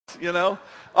you know.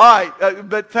 All right,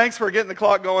 but thanks for getting the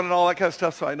clock going and all that kind of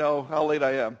stuff so I know how late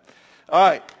I am. All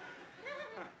right.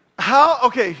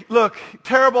 Okay, look,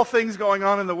 terrible things going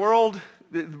on in the world,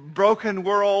 broken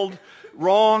world,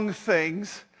 wrong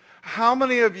things. How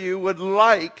many of you would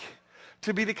like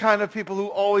to be the kind of people who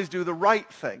always do the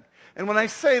right thing? And when I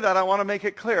say that, I want to make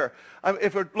it clear.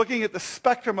 If we're looking at the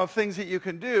spectrum of things that you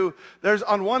can do, there's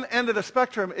on one end of the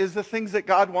spectrum is the things that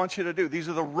God wants you to do. These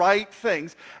are the right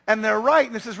things. And they're right,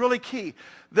 and this is really key.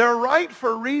 They're right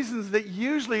for reasons that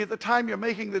usually at the time you're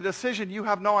making the decision you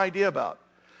have no idea about.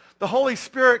 The Holy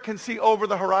Spirit can see over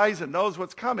the horizon, knows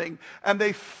what's coming, and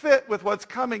they fit with what's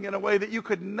coming in a way that you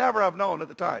could never have known at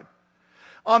the time.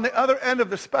 On the other end of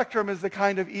the spectrum is the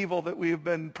kind of evil that we've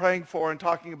been praying for and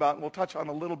talking about, and we'll touch on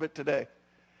a little bit today.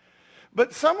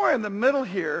 But somewhere in the middle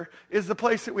here is the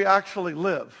place that we actually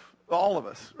live, all of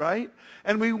us, right?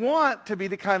 And we want to be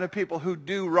the kind of people who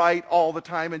do right all the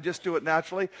time and just do it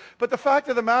naturally. But the fact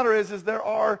of the matter is there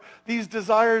are these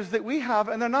desires that we have,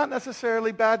 and they're not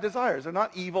necessarily bad desires. They're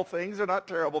not evil things. They're not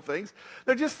terrible things.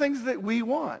 They're just things that we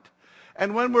want.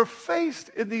 And when we're faced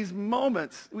in these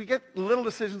moments, we get little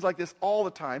decisions like this all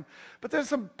the time. But there's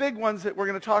some big ones that we're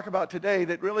going to talk about today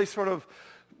that really sort of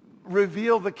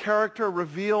reveal the character,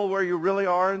 reveal where you really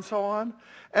are, and so on.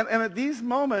 And at these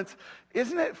moments,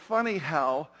 isn't it funny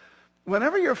how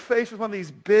whenever you're faced with one of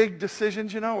these big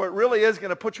decisions, you know, where it really is going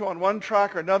to put you on one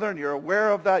track or another, and you're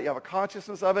aware of that, you have a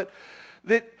consciousness of it,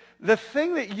 that the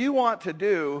thing that you want to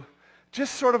do,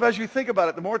 just sort of as you think about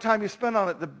it, the more time you spend on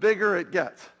it, the bigger it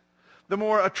gets. The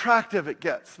more attractive it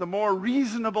gets, the more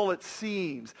reasonable it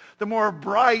seems, the more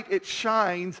bright it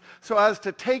shines so as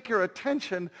to take your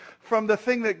attention from the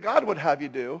thing that God would have you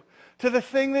do to the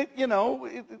thing that, you know,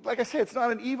 like I say, it's not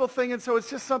an evil thing, and so it's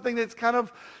just something that's kind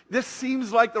of, this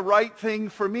seems like the right thing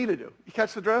for me to do. You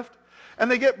catch the drift? And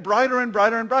they get brighter and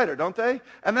brighter and brighter, don't they?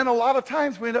 And then a lot of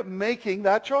times we end up making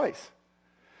that choice.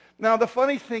 Now, the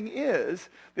funny thing is,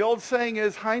 the old saying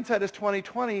is, hindsight is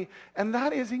 20/20, and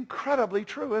that is incredibly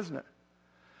true, isn't it?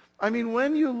 I mean,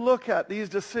 when you look at these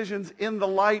decisions in the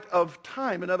light of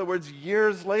time, in other words,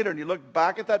 years later, and you look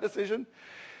back at that decision,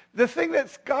 the thing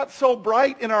that's got so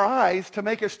bright in our eyes to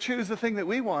make us choose the thing that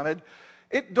we wanted,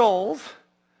 it dulls.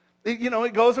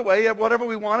 It goes away. Whatever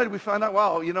we wanted, we find out,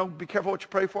 wow, be careful what you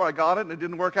pray for. I got it, and it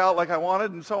didn't work out like I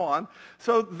wanted, and so on.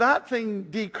 So that thing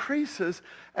decreases.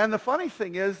 And the funny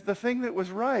thing is, the thing that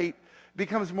was right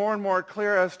becomes more and more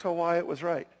clear as to why it was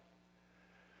right.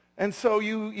 And so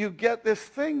you get this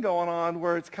thing going on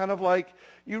where it's kind of like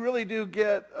you really do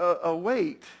get a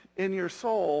weight in your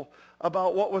soul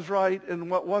about what was right and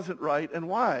what wasn't right and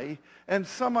why, and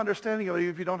some understanding of it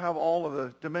if you don't have all of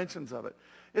the dimensions of it.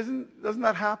 Doesn't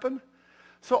that happen?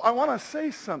 So I want to say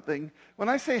something. When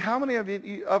I say how many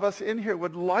of us in here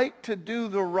would like to do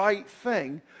the right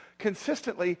thing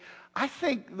consistently, I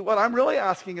think what I'm really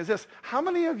asking is this. How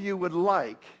many of you would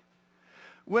like,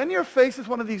 when you're faced with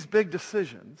one of these big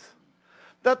decisions,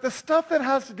 that the stuff that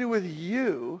has to do with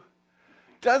you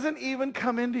doesn't even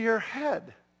come into your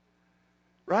head,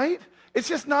 right? It's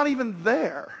just not even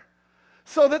there.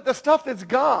 So that the stuff that's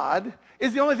God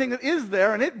is the only thing that is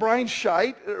there, and it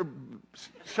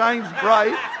shines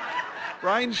bright.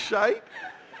 Brian Shite?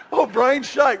 Oh, Brian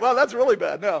Shite. Wow, that's really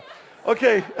bad. No.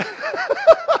 Okay.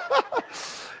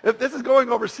 If this is going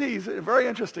overseas, very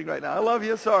interesting right now. I love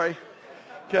you. Sorry.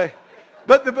 Okay.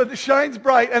 But it shines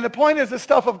bright, and the point is the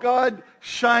stuff of God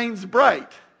shines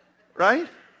bright, right?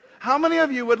 How many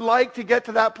of you would like to get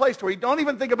to that place where you don't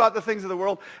even think about the things of the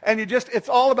world, and it's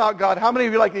all about God? How many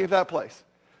of you like to get to that place?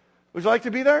 Would you like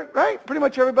to be there? Right? Pretty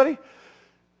much everybody?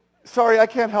 Sorry, I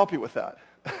can't help you with that.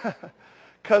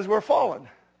 Because we're fallen,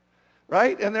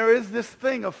 right? And there is this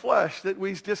thing of flesh that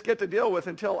we just get to deal with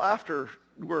until after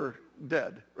we're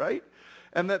dead, right?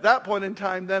 And at that point in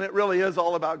time, then it really is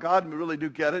all about God, and we really do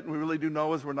get it, and we really do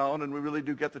know as we're known, and we really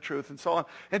do get the truth, and so on.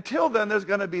 Until then, there's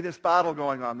going to be this battle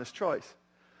going on, this choice.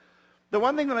 The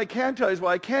one thing that I can tell you is,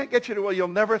 well, I can't get you to where you'll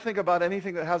never think about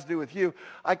anything that has to do with you.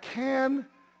 I can,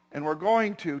 and we're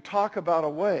going to, talk about a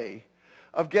way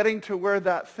of getting to where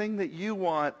that thing that you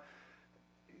want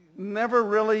never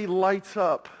really lights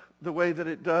up the way that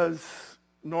it does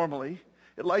normally.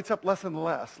 It lights up less and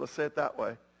less, let's say it that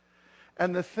way.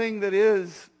 And the thing that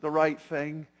is the right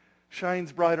thing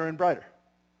shines brighter and brighter.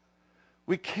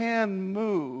 We can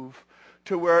move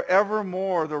to wherever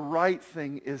more the right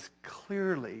thing is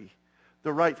clearly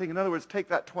the right thing. In other words, take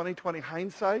that 20/20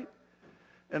 hindsight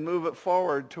and move it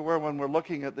forward to where when we're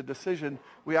looking at the decision,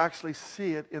 we actually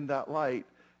see it in that light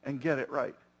and get it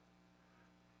right.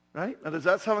 Right? Now, does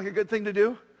that sound like a good thing to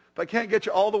do? If I can't get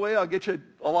you all the way, I'll get you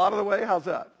a lot of the way. How's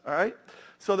that? All right?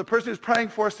 So the person who's praying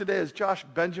for us today is Josh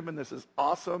Benjamin. This is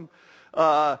awesome.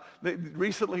 They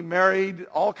recently married,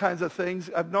 all kinds of things.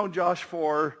 I've known Josh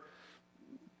for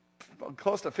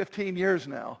close to 15 years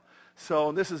now.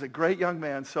 So this is a great young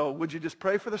man. So would you just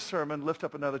pray for the sermon, lift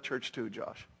up another church too,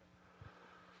 Josh?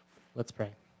 Let's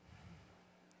pray.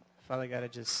 Father God, I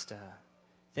just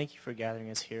thank you for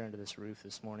gathering us here under this roof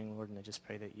this morning, Lord, and I just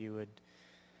pray that you would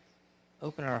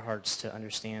open our hearts to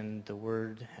understand the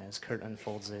word as Kurt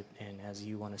unfolds it and as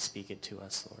you want to speak it to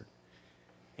us, Lord.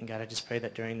 And God, I just pray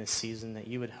that during this season that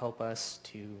you would help us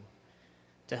to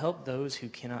help those who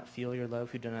cannot feel your love,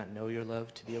 who do not know your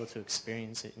love, to be able to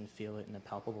experience it and feel it in a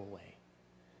palpable way.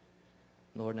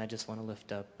 Lord, and I just want to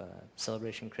lift up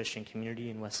Celebration Christian Community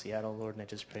in West Seattle, Lord, and I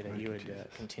just pray that you would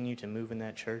continue to move in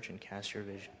that church and cast your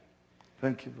vision.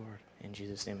 Thank you, Lord. In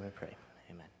Jesus' name I pray.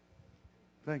 Amen.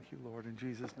 Thank you, Lord, in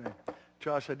Jesus' name.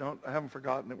 Josh, I haven't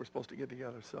forgotten that we're supposed to get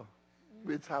together, so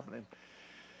it's happening.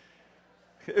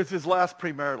 It's his last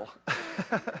premarital.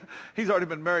 He's already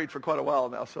been married for quite a while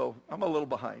now, so I'm a little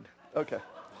behind. Okay.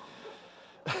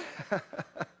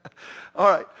 All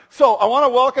right. So I want to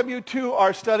welcome you to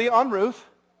our study on Ruth.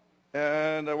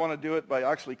 And I want to do it by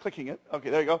actually clicking it. Okay,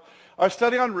 there you go. Our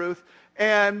study on Ruth.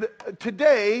 And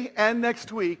today and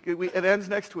next week, it ends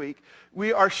next week,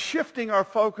 we are shifting our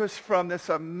focus from this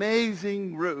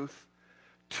amazing Ruth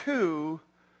to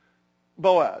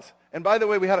Boaz. And by the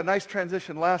way, we had a nice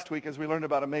transition last week as we learned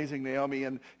about amazing Naomi.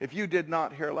 And if you did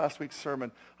not hear last week's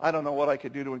sermon, I don't know what I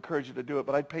could do to encourage you to do it,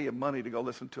 but I'd pay you money to go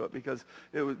listen to it because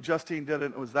Justine did it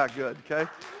and it was that good, okay?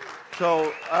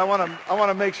 So I want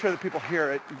to make sure that people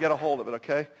hear it and get a hold of it,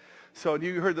 okay? So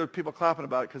you heard the people clapping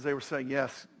about it because they were saying,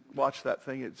 yes, watch that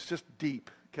thing. It's just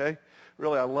deep, okay?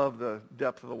 Really, I love the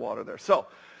depth of the water there. So,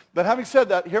 but having said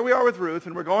that, here we are with Ruth,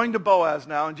 and we're going to Boaz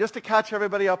now. And just to catch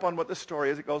everybody up on what the story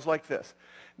is, it goes like this.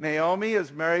 Naomi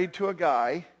is married to a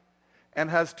guy and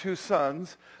has 2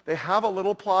 sons. They have a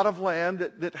little plot of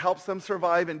land that helps them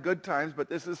survive in good times, but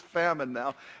this is famine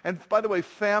now. And by the way,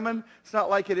 famine, it's not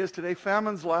like it is today.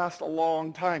 Famines last a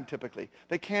long time typically.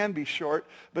 They can be short,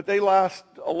 but they last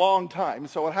a long time.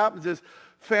 So what happens is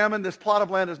famine, this plot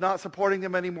of land is not supporting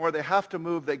them anymore. They have to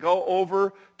move. They go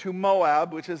over to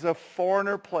Moab, which is a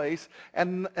foreigner place,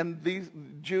 and these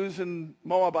Jews and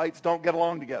Moabites don't get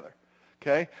along together.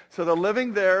 Okay? So they're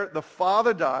living there. The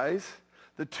father dies.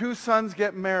 The 2 sons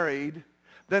get married.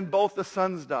 Then both the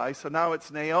sons die. So now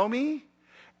it's Naomi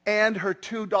and her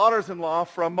 2 daughters-in-law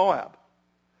from Moab.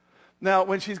 Now,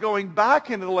 when she's going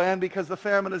back into the land because the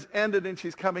famine has ended and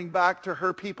she's coming back to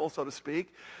her people, so to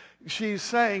speak, she's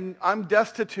saying, I'm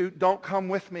destitute, don't come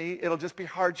with me. It'll just be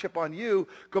hardship on you.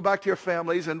 Go back to your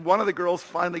families. And one of the girls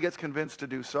finally gets convinced to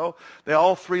do so. They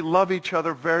all 3 love each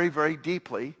other very, very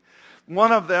deeply.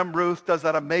 One of them, Ruth, does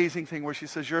that amazing thing where she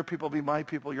says, your people will be my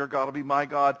people, your God will be my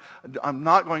God. I'm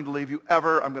not going to leave you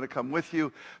ever. I'm going to come with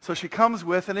you. So she comes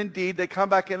with, and indeed, they come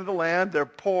back into the land. They're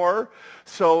poor.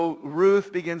 So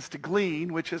Ruth begins to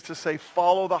glean, which is to say,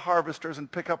 follow the harvesters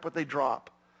and pick up what they drop.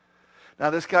 Now,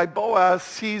 this guy Boaz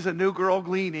sees a new girl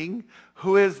gleaning.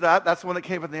 Who is that? That's the one that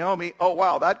came with Naomi. Oh,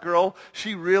 wow, that girl,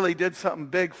 she really did something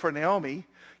big for Naomi.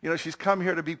 You know, she's come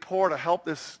here to be poor to help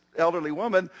this elderly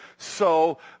woman,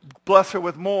 so bless her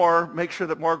with more, make sure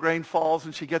that more grain falls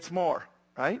and she gets more,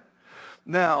 right?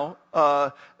 Now,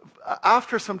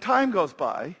 after some time goes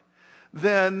by,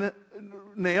 then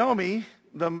Naomi,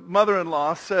 the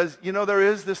mother-in-law, says, you know, there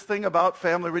is this thing about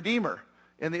family redeemer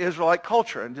in the Israelite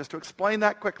culture. And just to explain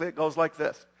that quickly, it goes like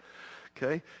this.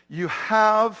 Okay? You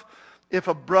have, if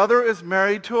a brother is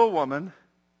married to a woman,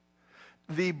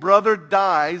 the brother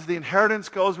dies, the inheritance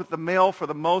goes with the male for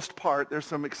the most part. There's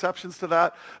some exceptions to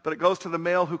that, but it goes to the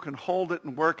male who can hold it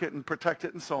and work it and protect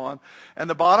it and so on. And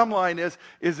the bottom line is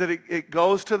that it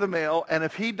goes to the male, and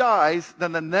if he dies,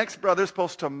 then the next brother is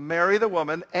supposed to marry the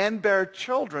woman and bear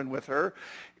children with her,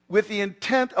 with the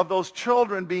intent of those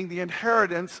children being the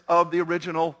inheritance of the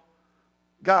original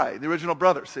guy, the original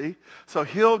brother, see? So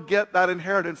he'll get that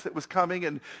inheritance that was coming,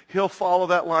 and he'll follow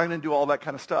that line and do all that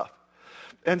kind of stuff.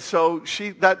 And so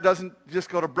that doesn't just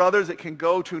go to brothers, it can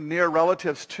go to near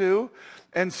relatives too.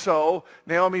 And so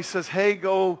Naomi says, hey,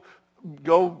 go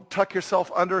tuck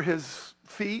yourself under his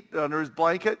feet, under his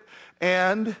blanket,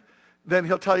 and then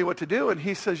he'll tell you what to do. And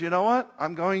he says, you know what?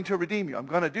 I'm going to redeem you. I'm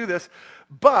going to do this.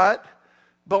 But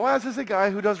Boaz is a guy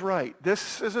who does right.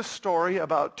 This is a story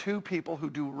about 2 people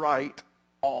who do right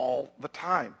all the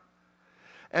time.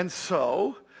 And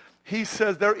so he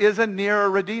says there is a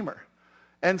nearer redeemer.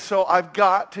 And so I've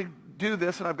got to do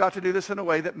this, and I've got to do this in a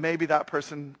way that maybe that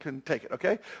person can take it,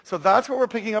 okay? So that's where we're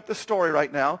picking up the story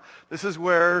right now. This is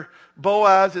where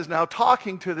Boaz is now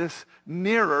talking to this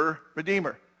nearer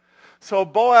redeemer. So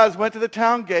Boaz went to the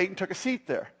town gate and took a seat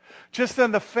there. Just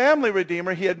then the family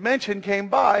redeemer he had mentioned came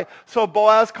by, so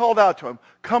Boaz called out to him,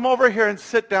 "Come over here and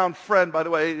sit down, friend." By the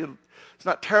way, it's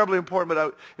not terribly important,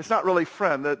 but it's not really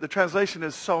friend. The translation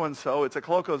is so-and-so. It's a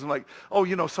colloquialism like, "Oh,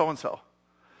 you know so-and-so."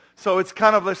 So it's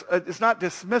kind of, it's not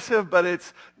dismissive, but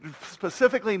it's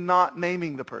specifically not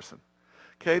naming the person.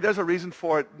 Okay, there's a reason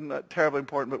for it, not terribly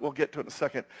important, but we'll get to it in a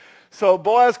second. So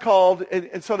Boaz called,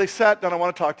 and so they sat down. I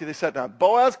want to talk to you. They sat down.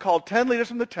 Boaz called 10 leaders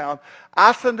from the town,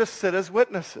 asked them to sit as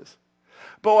witnesses.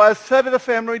 Boaz said to the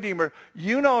family redeemer,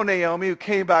 "You know Naomi, who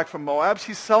came back from Moab.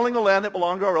 She's selling the land that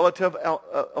belonged to our relative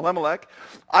Elimelech.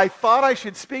 I thought I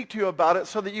should speak to you about it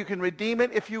so that you can redeem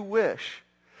it if you wish.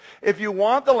 If you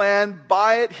want the land,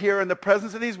 buy it here in the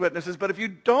presence of these witnesses. But if you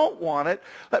don't want it,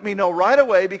 let me know right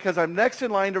away because I'm next in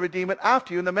line to redeem it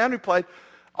after you." And the man replied,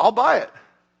 "I'll buy it.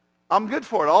 I'm good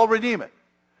for it. I'll redeem it."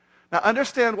 Now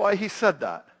understand why he said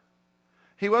that.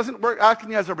 He wasn't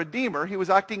acting as a redeemer. He was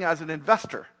acting as an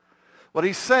investor. What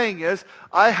he's saying is,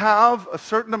 I have a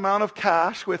certain amount of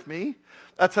cash with me.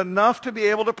 That's enough to be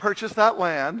able to purchase that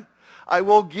land. I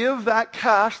will give that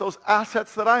cash, those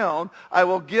assets that I own, I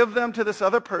will give them to this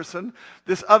other person,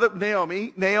 this other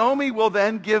Naomi. Naomi will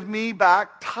then give me back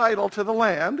title to the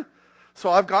land. So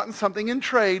I've gotten something in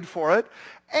trade for it.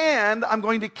 And I'm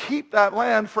going to keep that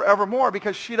land forevermore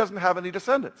because she doesn't have any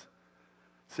descendants.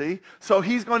 See? So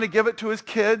he's going to give it to his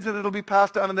kids and it'll be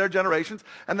passed down in their generations.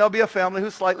 And there'll be a family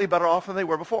who's slightly better off than they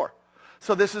were before.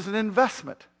 So this is an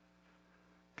investment.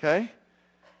 Okay?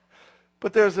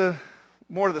 But there's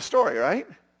more to the story, right?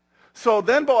 So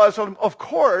then Boaz told him, "Of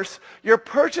course, your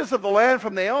purchase of the land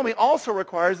from Naomi also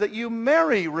requires that you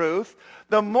marry Ruth,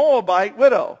 the Moabite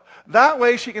widow. That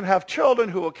way she can have children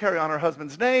who will carry on her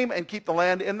husband's name and keep the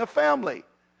land in the family."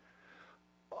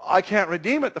 "I can't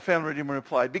redeem it," the family redeemer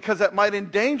replied, "because that might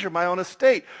endanger my own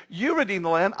estate. You redeem the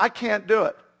land, I can't do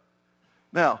it."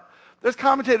 Now, there's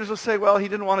commentators who say, well, he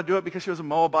didn't want to do it because she was a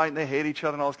Moabite and they hate each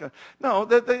other and all this kind of... No,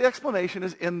 the explanation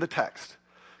is in the text.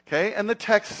 Okay, and the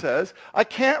text says, I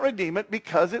can't redeem it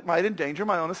because it might endanger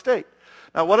my own estate.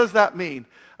 Now, what does that mean?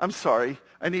 I'm sorry.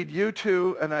 I need you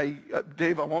two, and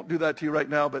Dave, I won't do that to you right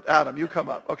now, but Adam, you come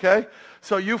up, okay?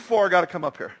 So you four got to come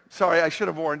up here. Sorry, I should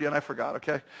have warned you, and I forgot,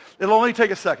 okay? It'll only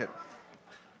take a second.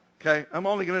 Okay, I'm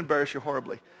only going to embarrass you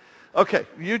horribly. Okay,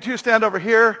 you two stand over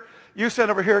here. You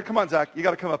stand over here. Come on, Zach, you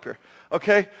got to come up here.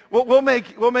 Okay, we'll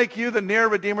make you the near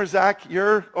redeemer, Zach.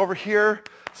 You're over here.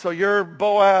 So you're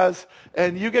Boaz,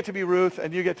 and you get to be Ruth,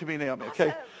 and you get to be Naomi,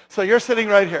 okay? So you're sitting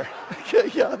right here. Okay,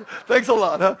 yeah, thanks a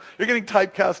lot, huh? You're getting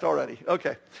typecast already.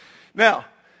 Okay. Now,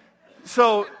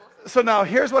 so now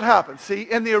here's what happens. See,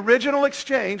 in the original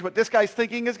exchange, what this guy's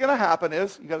thinking is going to happen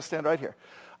is, you got to stand right here.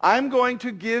 I'm going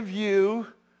to give you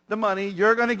the money.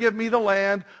 You're going to give me the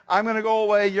land. I'm going to go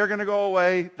away. You're going to go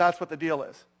away. That's what the deal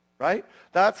is, right?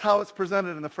 That's how it's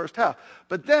presented in the first half.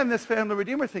 But then this family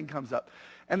redeemer thing comes up.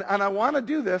 And I want to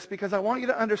do this because I want you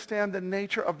to understand the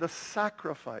nature of the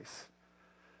sacrifice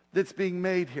that's being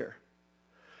made here.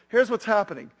 Here's what's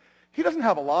happening. He doesn't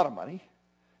have a lot of money.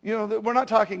 You know, we're not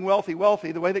talking wealthy.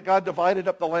 The way that God divided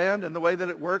up the land and the way that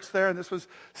it works there, and this was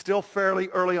still fairly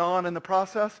early on in the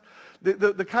process,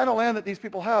 the kind of land that these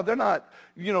people have, they're not,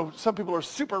 you know, some people are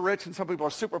super rich and some people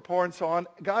are super poor and so on.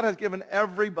 God has given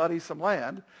everybody some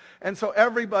land, and so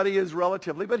everybody is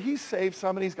relatively, but he's saved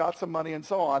some and he's got some money and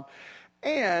so on.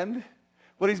 And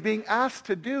what he's being asked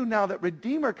to do now that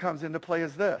Redeemer comes into play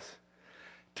is this.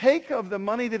 Take of the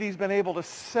money that he's been able to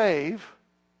save,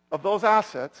 of those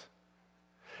assets,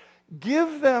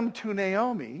 give them to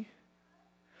Naomi,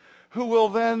 who will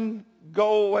then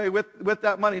go away with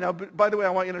that money. Now, by the way,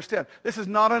 I want you to understand, this is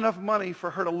not enough money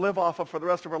for her to live off of for the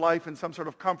rest of her life in some sort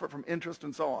of comfort from interest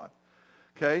and so on.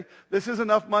 Okay? This is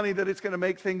enough money that it's going to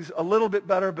make things a little bit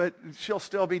better, but she'll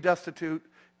still be destitute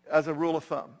as a rule of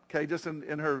thumb, okay, just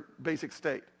in her basic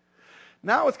state.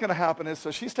 Now what's going to happen is,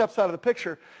 so she steps out of the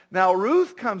picture. Now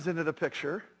Ruth comes into the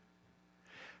picture,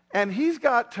 and he's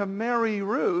got to marry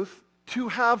Ruth to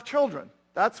have children.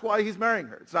 That's why he's marrying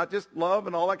her. It's not just love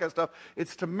and all that kind of stuff.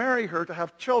 It's to marry her to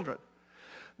have children.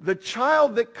 The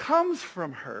child that comes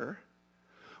from her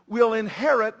will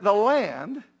inherit the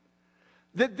land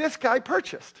that this guy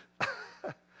purchased.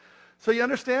 So you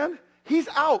understand? He's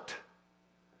out.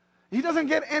 He doesn't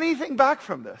get anything back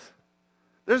from this.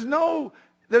 There's no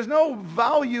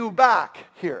value back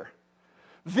here.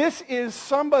 This is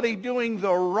somebody doing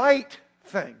the right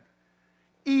thing,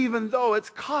 even though it's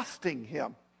costing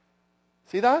him.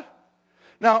 See that?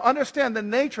 Now, understand the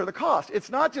nature of the cost.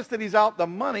 It's not just that he's out the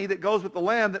money that goes with the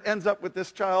land that ends up with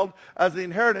this child as the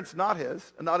inheritance, not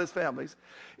his, and not his family's.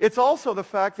 It's also the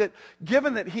fact that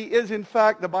given that he is, in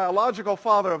fact, the biological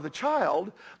father of the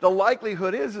child, the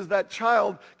likelihood is that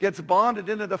child gets bonded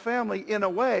into the family in a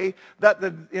way that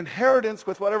the inheritance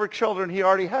with whatever children he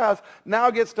already has now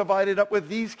gets divided up with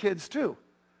these kids too.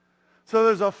 So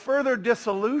there's a further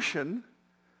dissolution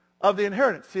of the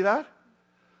inheritance. See that?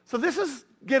 So this is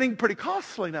getting pretty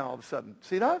costly now all of a sudden.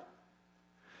 See that?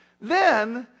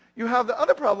 Then you have the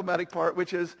other problematic part,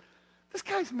 which is this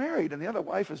guy's married and the other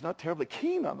wife is not terribly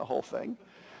keen on the whole thing.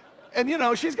 And, you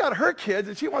know, she's got her kids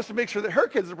and she wants to make sure that her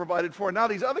kids are provided for. And now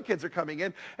these other kids are coming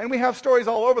in. And we have stories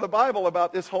all over the Bible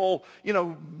about this whole, you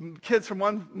know, kids from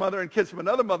one mother and kids from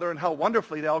another mother and how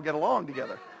wonderfully they all get along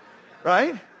together.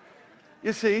 Right?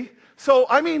 You see? So,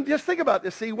 I mean, just think about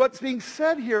this. See, what's being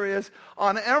said here is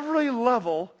on every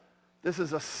level, this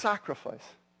is a sacrifice.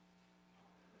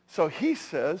 So he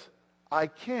says, I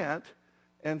can't,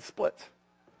 and splits.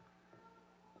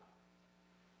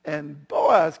 And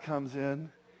Boaz comes in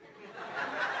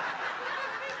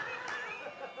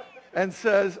and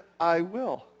says, I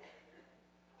will.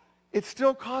 It's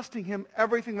still costing him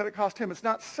everything that it cost him. It's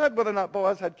not said whether or not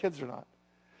Boaz had kids or not.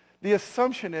 The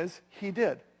assumption is he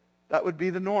did. That would be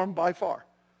the norm by far.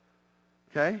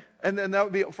 Okay? And then that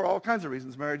would be for all kinds of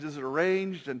reasons. Marriages are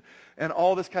arranged and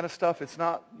all this kind of stuff. It's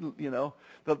not, you know,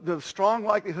 the strong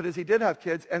likelihood is he did have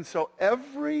kids. And so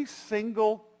every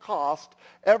single cost,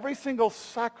 every single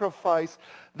sacrifice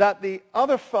that the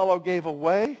other fellow gave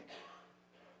away,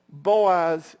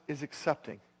 Boaz is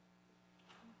accepting.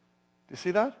 Do you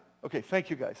see that? Okay, thank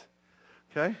you guys.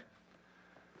 Okay?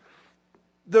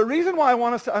 The reason why I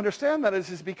want us to understand that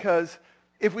is because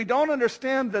if we don't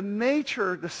understand the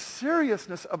nature, the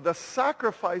seriousness of the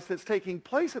sacrifice that's taking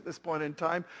place at this point in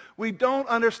time, we don't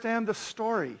understand the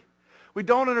story. We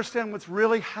don't understand what's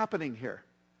really happening here.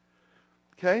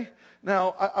 Okay?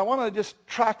 Now, I want to just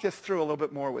track this through a little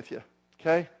bit more with you.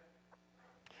 Okay?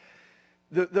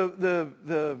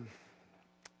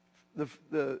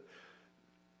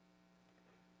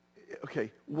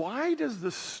 Okay, why does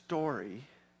the story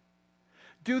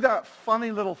do that funny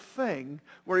little thing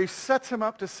where he sets him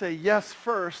up to say yes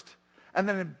first and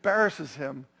then embarrasses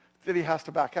him that he has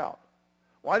to back out?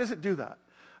 Why does it do that?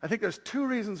 I think there's two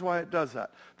reasons why it does that.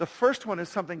 The first one is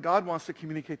something God wants to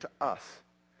communicate to us.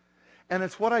 And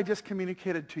it's what I just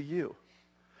communicated to you.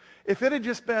 If it had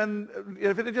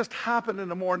just happened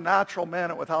in a more natural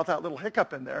manner without that little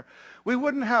hiccup in there, we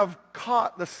wouldn't have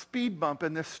caught the speed bump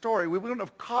in this story. We wouldn't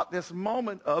have caught this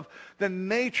moment of the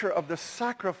nature of the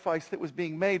sacrifice that was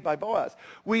being made by Boaz.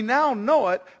 We now know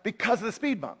it because of the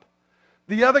speed bump.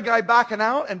 The other guy backing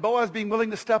out and Boaz being willing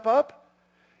to step up,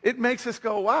 it makes us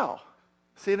go, wow.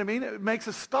 See what I mean? It makes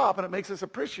us stop and it makes us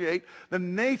appreciate the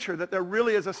nature that there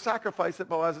really is a sacrifice that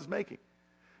Boaz is making.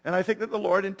 And I think that the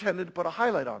Lord intended to put a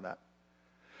highlight on that.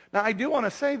 Now, I do want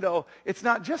to say, though, it's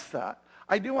not just that.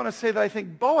 I do want to say that I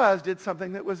think Boaz did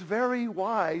something that was very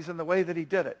wise in the way that he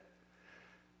did it.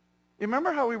 You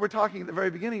remember how we were talking at the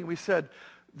very beginning? We said,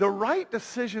 the right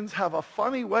decisions have a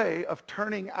funny way of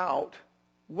turning out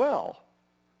well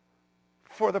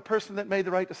for the person that made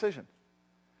the right decision.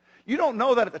 You don't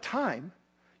know that at the time.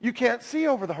 You can't see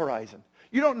over the horizon.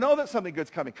 You don't know that something good's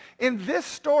coming. In this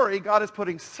story, God is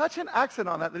putting such an accent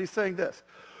on that he's saying this.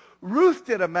 Ruth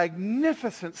did a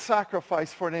magnificent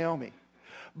sacrifice for Naomi.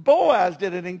 Boaz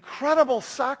did an incredible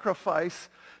sacrifice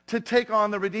to take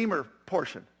on the Redeemer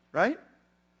portion, right?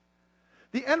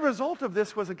 The end result of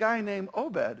this was a guy named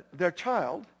Obed, their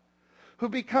child, who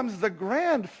becomes the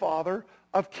grandfather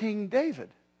of King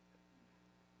David.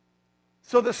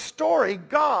 So the story,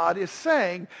 God is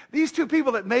saying, these two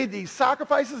people that made these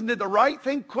sacrifices and did the right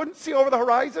thing couldn't see over the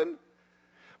horizon,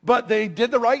 but they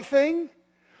did the right thing.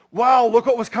 Wow, look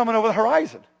what was coming over the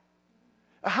horizon.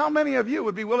 How many of you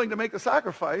would be willing to make the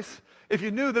sacrifice if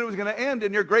you knew that it was going to end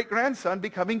in your great-grandson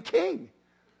becoming king?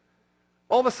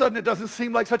 All of a sudden, it doesn't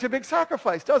seem like such a big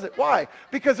sacrifice, does it? Why?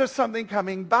 Because there's something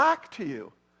coming back to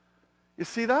you. You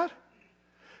see that?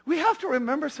 We have to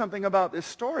remember something about this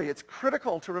story. It's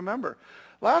critical to remember.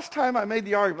 Last time I made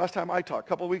the argument, last time I talked, a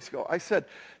couple of weeks ago, I said,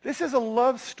 this is a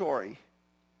love story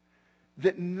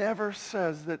that never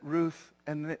says that Ruth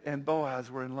and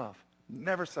Boaz were in love.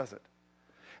 Never says it.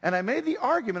 And I made the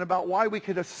argument about why we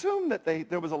could assume that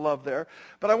there was a love there,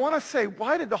 but I want to say,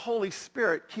 why did the Holy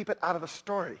Spirit keep it out of the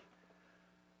story?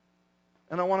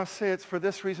 And I want to say it's for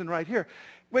this reason right here.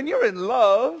 When you're in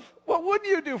love, what would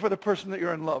you do for the person that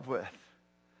you're in love with?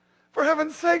 For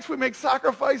heaven's sakes, we make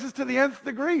sacrifices to the nth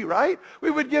degree, right? We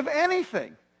would give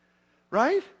anything,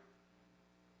 right?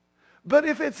 But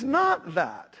if it's not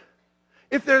that,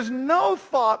 if there's no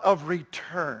thought of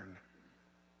return,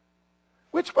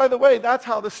 which, by the way, that's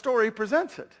how the story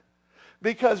presents it.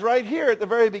 Because right here at the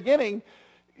very beginning,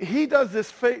 he does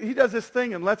this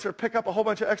thing and lets her pick up a whole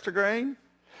bunch of extra grain.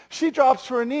 She drops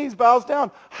to her knees, bows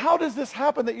down. How does this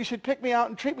happen that you should pick me out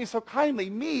and treat me so kindly?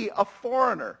 Me, a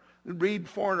foreigner. Read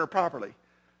foreigner properly,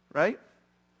 right?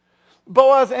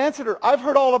 Boaz answered her, I've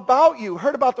heard all about you,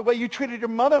 heard about the way you treated your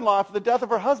mother-in-law after the death of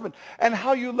her husband, and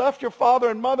how you left your father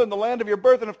and mother in the land of your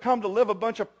birth and have come to live a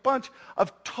bunch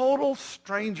of total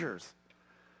strangers.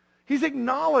 He's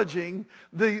acknowledging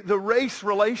the race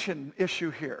relation issue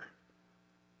here,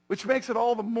 which makes it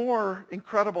all the more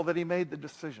incredible that he made the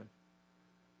decision.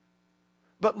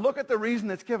 But look at the reason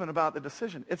that's given about the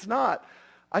decision. It's not,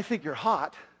 I think you're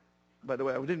hot. By the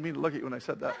way, I didn't mean to look at you when I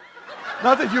said that.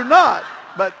 Not that you're not,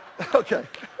 but okay.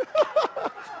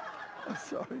 I'm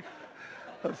sorry.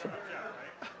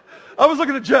 I was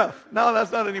looking at Jeff. No,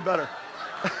 that's not any better.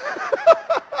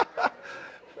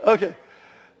 Okay.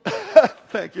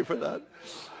 Thank you for that.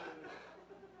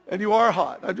 And you are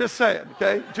hot. I'm just saying,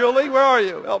 okay? Julie, where are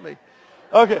you? Help me.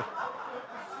 Okay.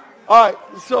 All right,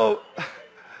 so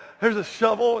there's a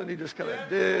shovel, and you just kind of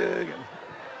dig.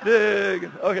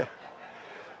 Okay.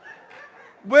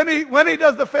 When he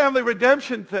does the family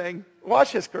redemption thing,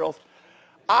 watch this, girls.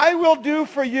 I will do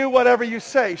for you whatever you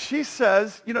say. She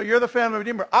says, you're the family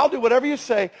redeemer. I'll do whatever you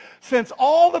say, since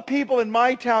all the people in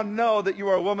my town know that you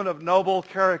are a woman of noble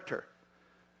character.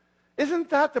 Isn't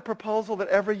that the proposal that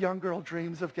every young girl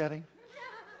dreams of getting?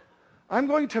 I'm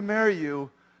going to marry you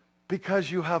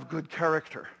because you have good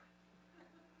character.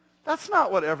 That's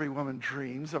not what every woman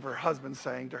dreams of her husband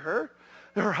saying to her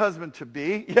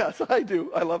husband-to-be. Yes, I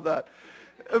do. I love that.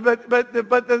 But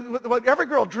what every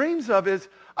girl dreams of is,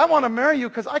 I want to marry you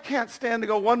because I can't stand to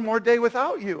go one more day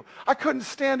without you. I couldn't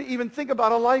stand to even think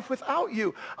about a life without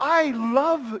you. I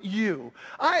love you.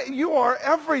 You are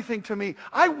everything to me.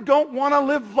 I don't want to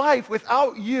live life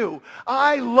without you.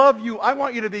 I love you. I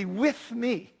want you to be with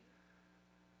me.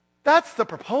 That's the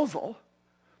proposal.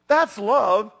 That's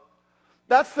love.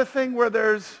 That's the thing where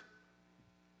there's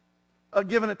a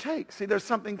give and a take. See, there's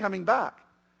something coming back.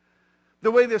 The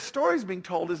way this story is being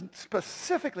told is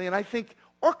specifically, and I think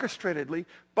orchestratedly,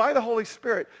 by the Holy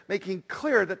Spirit, making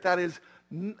clear that is,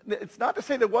 it's not to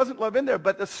say there wasn't love in there,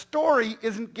 but the story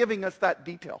isn't giving us that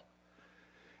detail.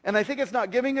 And I think it's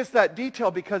not giving us that detail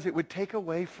because it would take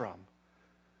away from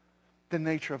the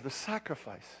nature of the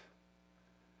sacrifice,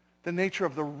 the nature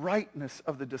of the rightness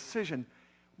of the decision,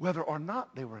 whether or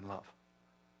not they were in love.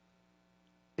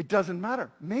 It doesn't matter.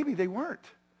 Maybe they weren't.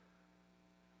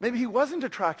 Maybe he wasn't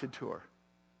attracted to her.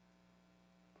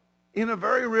 In a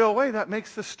very real way, that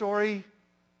makes the story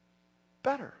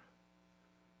better,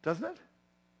 doesn't it?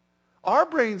 Our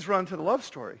brains run to the love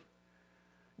story.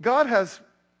 God has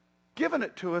given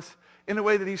it to us in a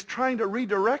way that he's trying to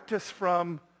redirect us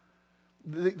from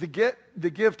the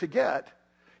give to get.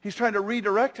 He's trying to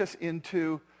redirect us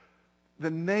into the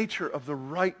nature of the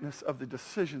rightness of the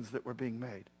decisions that were being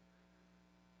made.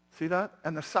 See that?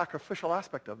 And the sacrificial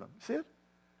aspect of them. See it?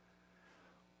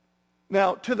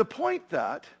 Now, to the point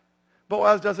that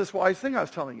Boaz does this wise thing I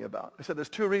was telling you about. I said there's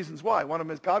two reasons why. One of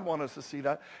them is God wanted us to see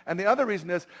that. And the other reason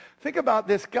is, think about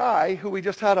this guy who we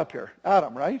just had up here,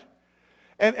 Adam, right?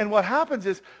 And what happens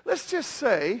is, let's just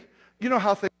say, you know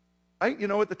how things, right?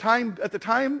 At the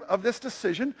time of this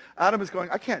decision, Adam is going,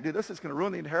 I can't do this. It's going to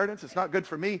ruin the inheritance. It's not good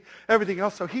for me. Everything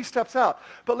else. So he steps out.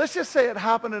 But let's just say it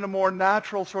happened in a more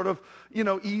natural sort of,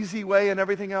 easy way and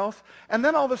everything else. And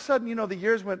then all of a sudden, the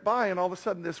years went by, and all of a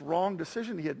sudden this wrong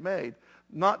decision he had made,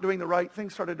 not doing the right thing,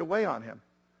 started to weigh on him.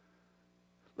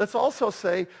 Let's also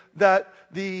say that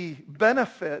the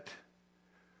benefit,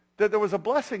 that there was a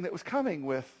blessing that was coming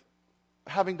with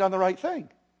having done the right thing.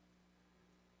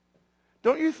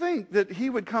 Don't you think that he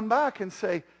would come back and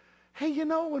say, hey,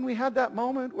 when we had that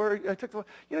moment where I took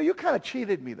you kind of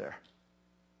cheated me there.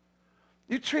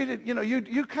 You treated,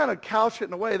 you kind of couched it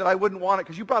in a way that I wouldn't want it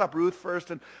because you brought up Ruth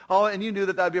first and you knew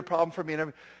that would be a problem for me.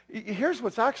 And here's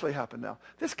what's actually happened now.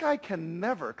 This guy can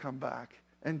never come back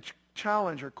and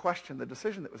challenge or question the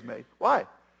decision that was made. Why?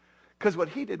 Because what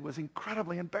he did was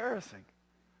incredibly embarrassing.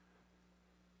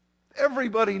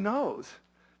 Everybody knows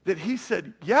that he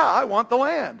said, yeah, I want the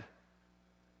land.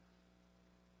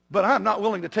 But I'm not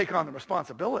willing to take on the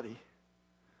responsibility.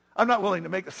 I'm not willing to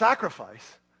make the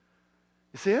sacrifice.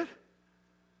 You see it?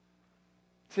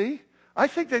 See? I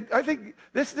think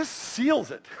this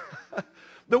seals it.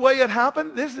 The way it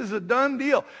happened, this is a done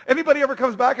deal. Anybody ever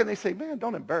comes back and they say, man,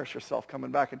 don't embarrass yourself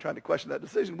coming back and trying to question that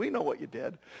decision. We know what you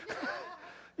did.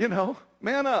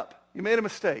 Man up. You made a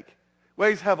mistake.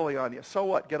 Weighs heavily on you. So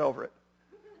what? Get over it.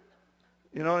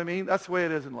 You know what I mean? That's the way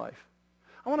it is in life.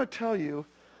 I want to tell you,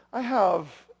 I'm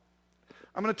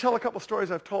going to tell a couple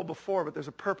stories I've told before, but there's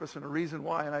a purpose and a reason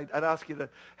why, and I'd ask you to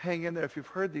hang in there if you've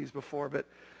heard these before. But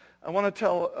I want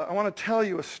to tell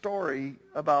you a story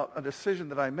about a decision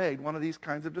that I made, one of these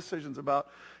kinds of decisions about,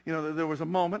 there was a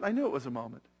moment, I knew it was a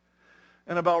moment,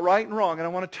 and about right and wrong, and I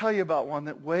want to tell you about one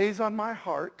that weighs on my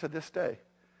heart to this day.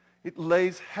 It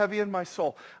lays heavy in my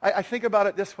soul. I think about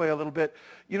it this way a little bit.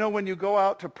 When you go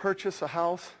out to purchase a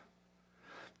house,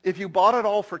 if you bought it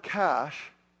all for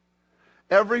cash,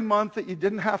 every month that you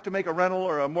didn't have to make a rental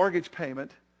or a mortgage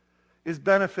payment is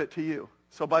benefit to you.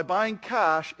 So by buying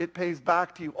cash, it pays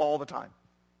back to you all the time.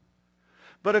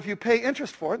 But if you pay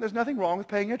interest for it, there's nothing wrong with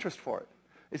paying interest for it.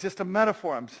 It's just a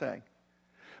metaphor I'm saying.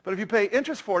 But if you pay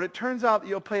interest for it, it turns out that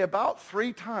you'll pay about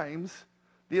 3 times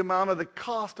the amount of the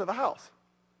cost of the house.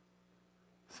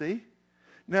 See?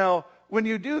 Now, when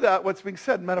you do that, what's being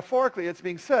said, metaphorically, it's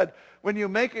being said, when you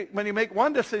make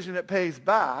one decision, it pays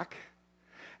back.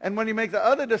 And when you make the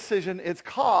other decision, its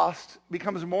cost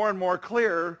becomes more and more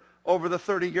clear over the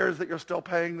 30 years that you're still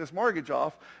paying this mortgage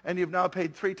off, and you've now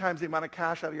paid 3 times the amount of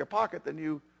cash out of your pocket than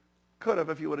you could have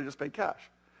if you would have just paid cash.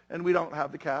 And we don't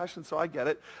have the cash, and so I get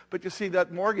it. But you see,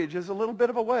 that mortgage is a little bit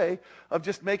of a way of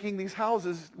just making these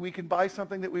houses, we can buy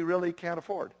something that we really can't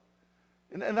afford.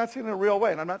 And that's in a real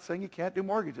way. And I'm not saying you can't do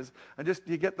mortgages. Do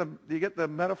you get the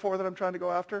metaphor that I'm trying to go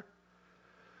after?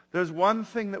 There's one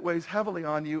thing that weighs heavily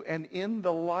on you, and in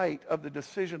the light of the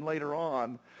decision later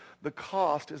on, the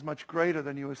cost is much greater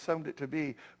than you assumed it to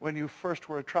be when you first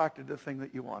were attracted to the thing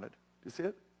that you wanted. Do you see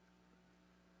it?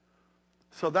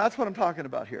 So that's what I'm talking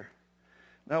about here.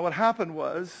 Now what happened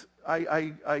was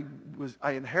I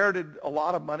inherited a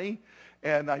lot of money,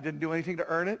 and I didn't do anything to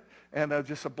earn it, and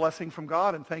just a blessing from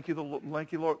God, and thank you,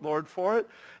 Lord, for it.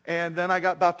 And then I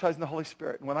got baptized in the Holy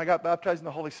Spirit. And when I got baptized in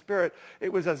the Holy Spirit,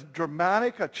 it was as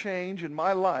dramatic a change in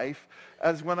my life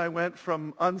as when I went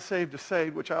from unsaved to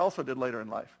saved, which I also did later in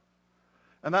life.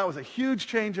 And that was a huge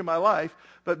change in my life,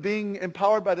 but being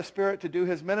empowered by the Spirit to do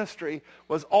his ministry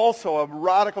was also a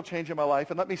radical change in my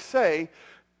life. And let me say,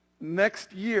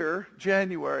 next year,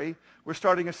 January, we're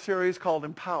starting a series called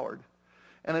Empowered.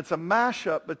 And it's a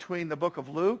mashup between the book of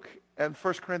Luke and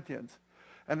 1 Corinthians.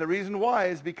 And the reason why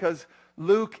is because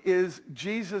Luke is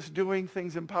Jesus doing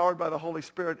things empowered by the Holy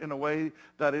Spirit in a way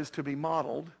that is to be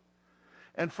modeled.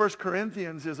 And 1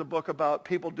 Corinthians is a book about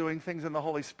people doing things in the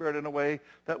Holy Spirit in a way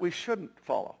that we shouldn't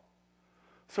follow.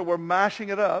 So we're mashing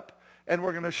it up, and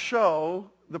we're going to show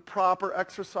the proper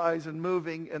exercise and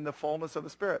moving in the fullness of the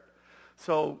Spirit.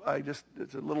 So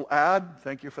it's a little ad.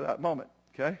 Thank you for that moment,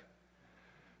 okay?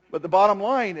 But the bottom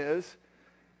line is,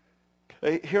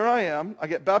 here I am. I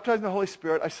get baptized in the Holy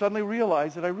Spirit. I suddenly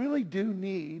realize that I really do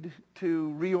need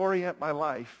to reorient my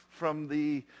life from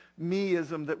the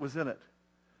me-ism that was in it.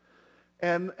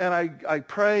 And I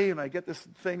pray, and I get this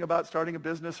thing about starting a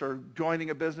business or joining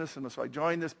a business, and so I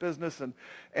join this business, and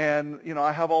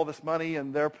I have all this money,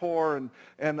 and they're poor,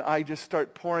 and I just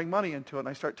start pouring money into it, and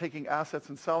I start taking assets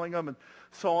and selling them, and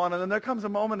so on. And then there comes a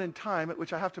moment in time at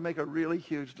which I have to make a really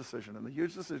huge decision, and the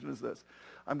huge decision is this.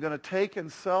 I'm going to take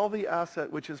and sell the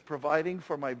asset which is providing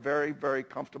for my very, very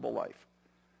comfortable life.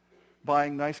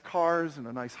 Buying nice cars and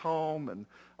a nice home and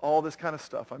all this kind of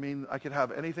stuff. I mean, I could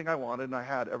have anything I wanted, and I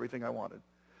had everything I wanted.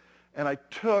 And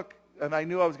I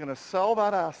knew I was going to sell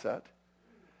that asset,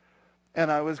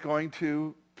 and I was going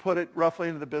to put it roughly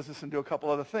into the business and do a couple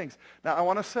other things. Now, I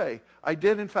want to say, I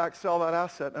did in fact sell that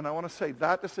asset, and I want to say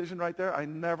that decision right there, I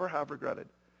never have regretted.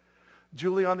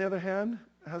 Julie, on the other hand,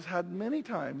 has had many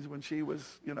times when she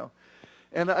was,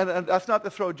 and that's not to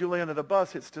throw Julie under the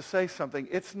bus. It's to say something.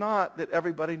 It's not that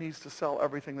everybody needs to sell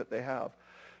everything that they have.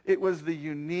 It was the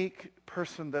unique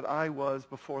person that I was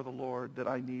before the Lord that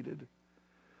I needed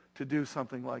to do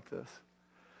something like this.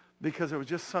 Because there was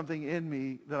just something in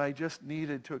me that I just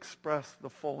needed to express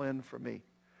the full end for me.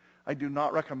 I do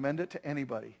not recommend it to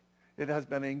anybody. It has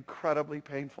been incredibly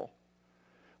painful.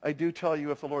 I do tell you,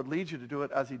 if the Lord leads you to do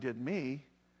it as he did me,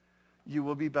 you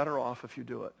will be better off if you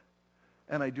do it.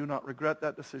 And I do not regret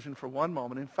that decision for one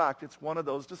moment. In fact, it's one of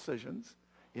those decisions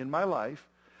in my life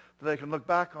that I can look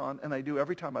back on, and I do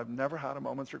every time. I've never had a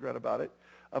moment's regret about it.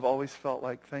 I've always felt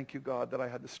like, thank you, God, that I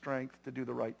had the strength to do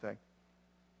the right thing.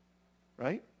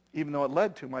 Right? Even though it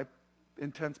led to my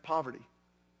intense poverty.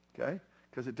 Okay?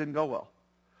 Because it didn't go well.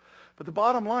 But the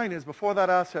bottom line is, before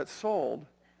that asset sold,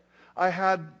 I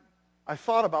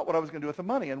thought about what I was going to do with the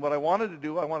money. And what I wanted to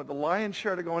do, I wanted the lion's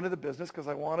share to go into the business because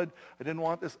I didn't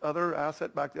want this other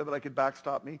asset back there that I could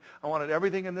backstop me. I wanted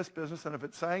everything in this business, and if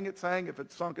it sang, it sang. If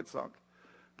it sunk, it sunk.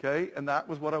 Okay? And that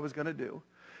was what I was going to do.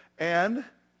 And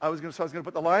I was going to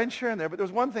put the lion's share in there, but there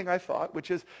was one thing I thought,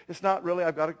 which is, it's not really,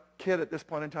 I've got a kid at this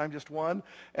point in time, just one,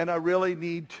 and I really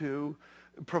need to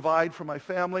provide for my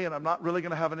family, and I'm not really going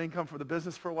to have an income for the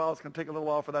business for a while. It's going to take a little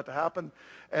while for that to happen.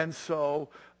 And so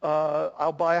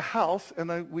I'll buy a house, and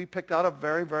then we picked out a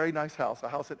very, very nice house, a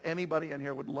house that anybody in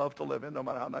here would love to live in, no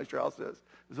matter how nice your house is.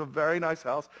 It was a very nice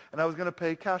house, and I was going to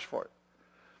pay cash for it.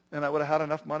 And I would have had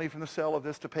enough money from the sale of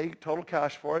this to pay total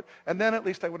cash for it. And then at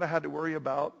least I wouldn't have had to worry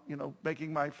about,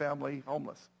 making my family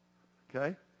homeless.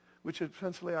 Okay? Which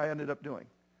essentially I ended up doing.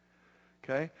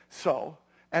 Okay? So,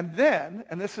 and then,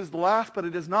 and this is the last, but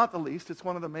it is not the least. It's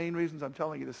one of the main reasons I'm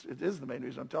telling you this. It is the main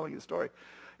reason I'm telling you the story.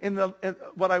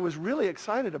 What I was really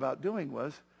excited about doing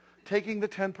was taking the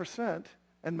 10%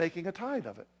 and making a tithe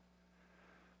of it.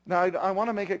 Now, I want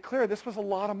to make it clear, this was a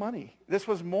lot of money. This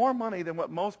was more money than what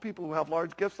most people who have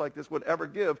large gifts like this would ever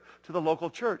give to the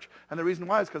local church. And the reason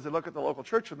why is because they look at the local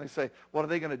church and they say, what are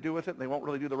they going to do with it? And they won't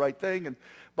really do the right thing and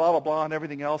blah, blah, blah, and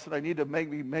everything else. And I need to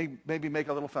maybe make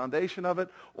a little foundation of it,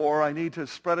 or I need to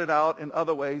spread it out in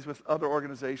other ways with other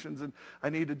organizations, and I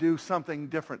need to do something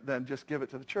different than just give it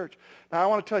to the church. Now, I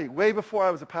want to tell you, way before I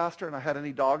was a pastor and I had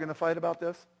any dog in the fight about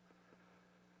this,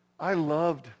 I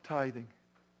loved tithing.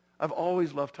 I've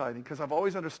always loved tithing because I've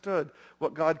always understood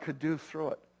what God could do through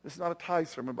it. This is not a tithe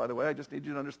sermon, by the way. I just need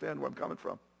you to understand where I'm coming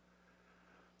from.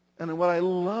 And then what I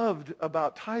loved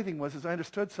about tithing was I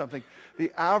understood something.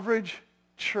 The average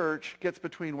church gets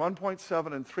between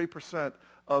 1.7 and 3%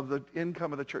 of the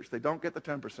income of the church. They don't get the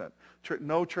 10%.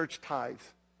 No church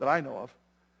tithes that I know of.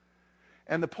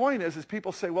 And the point is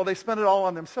people say, well, they spend it all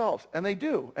on themselves. And they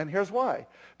do. And here's why.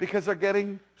 Because they're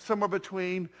getting somewhere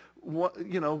between,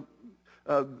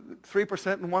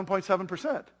 3% and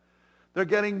 1.7%. They're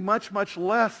getting much, much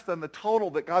less than the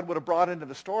total that God would have brought into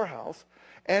the storehouse.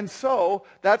 And so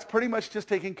that's pretty much just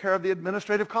taking care of the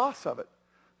administrative costs of it,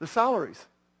 the salaries.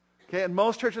 Okay, and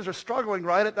most churches are struggling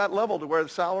right at that level to where the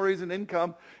salaries and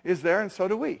income is there, and so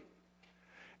do we.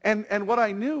 And what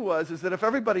I knew was that if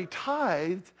everybody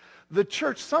tithed,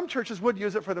 some churches would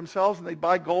use it for themselves, and they'd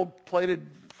buy gold-plated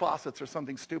faucets or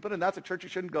something stupid, and that's a church you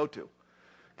shouldn't go to.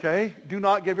 Okay? Do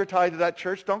not give your tithe to that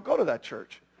church. Don't go to that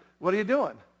church. What are you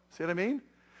doing? See what I mean?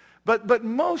 But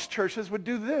most churches would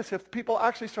do this if people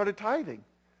actually started tithing.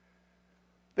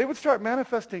 They would start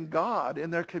manifesting God in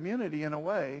their community in a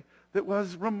way that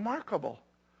was remarkable.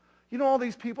 You know all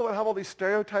these people that have all these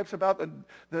stereotypes about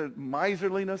the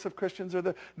miserliness of Christians, or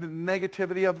the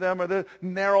negativity of them, or the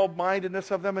narrow-mindedness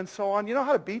of them, and so on? You know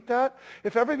how to beat that?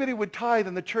 If everybody would tithe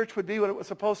and the church would be what it was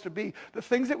supposed to be, the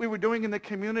things that we were doing in the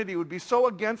community would be so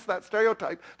against that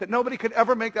stereotype that nobody could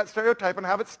ever make that stereotype and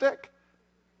have it stick.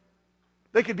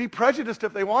 They could be prejudiced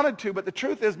if they wanted to, but the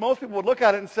truth is most people would look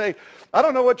at it and say, I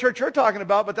don't know what church you're talking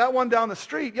about, but that one down the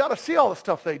street, you ought to see all the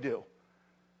stuff they do.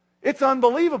 It's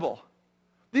unbelievable.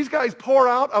 These guys pour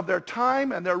out of their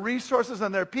time and their resources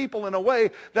and their people in a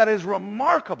way that is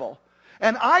remarkable.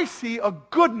 And I see a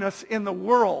goodness in the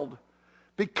world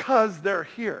because they're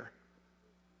here.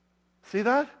 See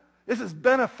that? This is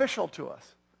beneficial to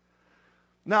us.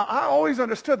 Now, I always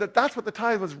understood that that's what the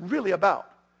tithe was really about.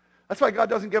 That's why God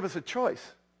doesn't give us a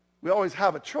choice. We always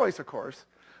have a choice, of course.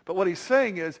 But what he's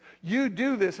saying is, you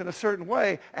do this in a certain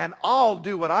way, and I'll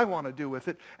do what I want to do with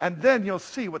it, and then you'll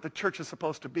see what the church is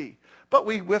supposed to be. But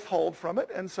we withhold from it,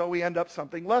 and so we end up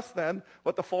something less than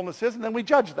what the fullness is, and then we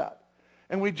judge that.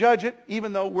 And we judge it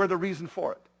even though we're the reason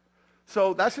for it.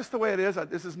 So that's just the way it is.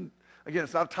 This isn't, again,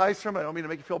 it's not a tithe sermon. I don't mean to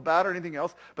make you feel bad or anything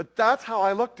else, but that's how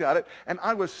I looked at it, and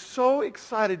I was so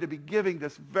excited to be giving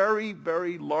this very,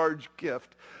 very large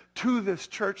gift to this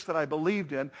church that I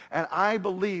believed in, and I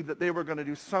believed that they were going to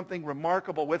do something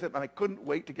remarkable with it, and I couldn't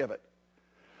wait to give it.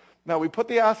 Now, we put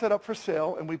the asset up for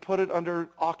sale, and we put it under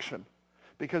auction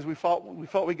because we thought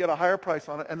we'd get a higher price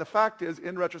on it, and the fact is,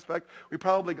 in retrospect, we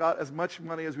probably got as much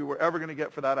money as we were ever going to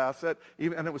get for that asset,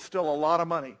 and it was still a lot of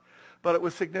money, but it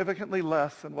was significantly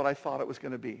less than what I thought it was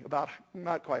going to be, about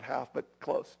not quite half, but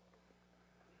close.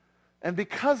 And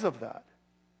because of that,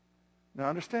 now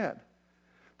understand,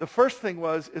 the first thing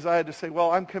is I had to say, well,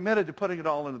 I'm committed to putting it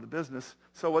all into the business,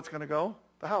 so what's going to go?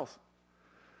 The house.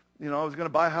 I was going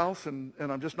to buy a house, and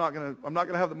I'm not going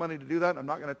to have the money to do that. I'm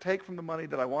not going to take from the money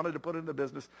that I wanted to put into the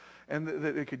business and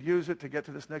that it could use it to get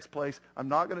to this next place. I'm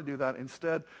not going to do that.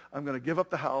 Instead, I'm going to give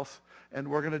up the house, and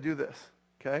we're going to do this,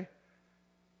 okay?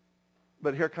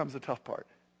 But here comes the tough part.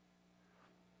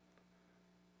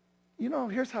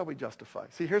 Here's how we justify.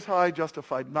 See, here's how I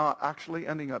justified not actually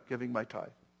ending up giving my tithe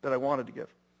that I wanted to give.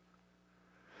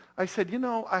 I said,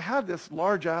 I had this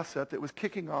large asset that was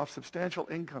kicking off substantial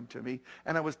income to me,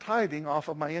 and I was tithing off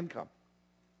of my income.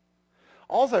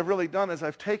 All I've really done is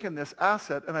I've taken this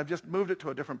asset and I've just moved it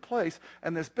to a different place,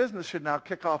 and this business should now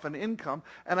kick off an income,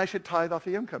 and I should tithe off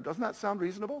the income. Doesn't that sound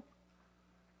reasonable?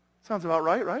 Sounds about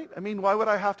right, right? I mean, why would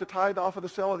I have to tithe off of the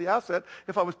sale of the asset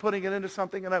if I was putting it into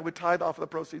something and I would tithe off of the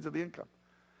proceeds of the income?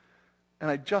 And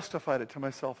I justified it to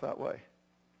myself that way.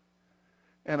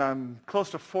 And I'm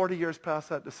close to 40 years past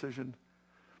that decision,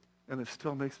 and it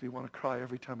still makes me want to cry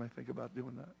every time I think about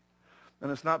doing that. And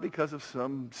it's not because of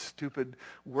some stupid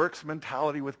works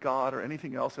mentality with God or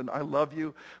anything else. And I love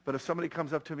you, but if somebody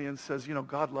comes up to me and says, you know,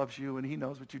 God loves you and he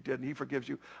knows what you did and he forgives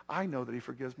you, I know that he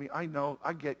forgives me. I know,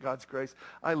 I get God's grace.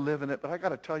 I live in it. But I got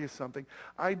to tell you something.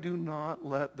 I do not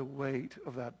let the weight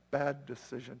of that bad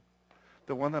decision,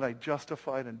 the one that I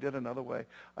justified and did another way,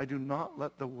 I do not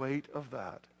let the weight of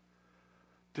that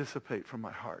dissipate from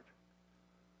my heart.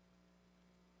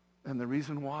 And the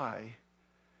reason why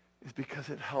is because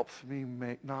it helps me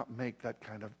not make that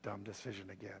kind of dumb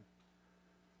decision again.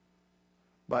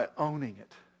 By owning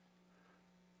it.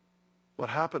 What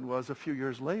happened was a few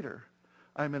years later,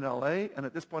 I'm in LA, and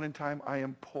at this point in time, I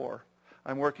am poor.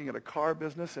 I'm working at a car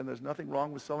business, and there's nothing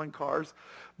wrong with selling cars,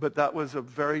 but that was a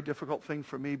very difficult thing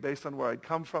for me based on where I'd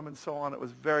come from and so on. It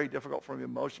was very difficult for me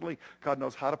emotionally. God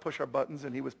knows how to push our buttons,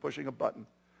 and he was pushing a button.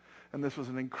 And this was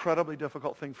an incredibly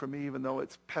difficult thing for me, even though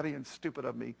it's petty and stupid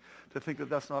of me to think that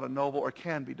that's not a noble or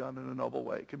can be done in a noble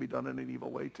way. It can be done in an evil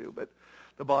way too. But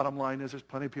the bottom line is there's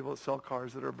plenty of people that sell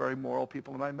cars that are very moral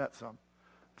people, and I met some.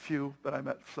 Few, but I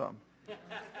met some.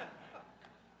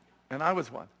 And I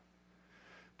was one.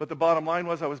 But the bottom line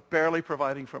was I was barely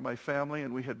providing for my family,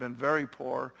 and we had been very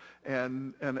poor,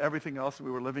 and everything else. We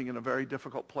were living in a very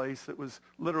difficult place. It was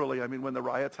literally, I mean, when the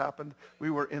riots happened, we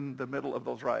were in the middle of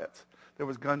those riots. There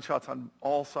was gunshots on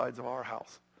all sides of our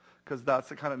house because that's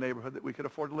the kind of neighborhood that we could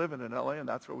afford to live in LA, and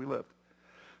that's where we lived.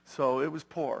 So it was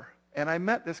poor. And I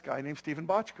met this guy named Stephen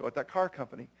Bochco at that car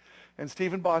company. And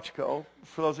Stephen Bochco,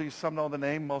 for those of you, some know the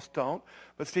name, most don't,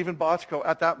 but Stephen Bochco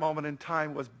at that moment in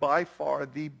time was by far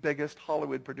the biggest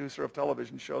Hollywood producer of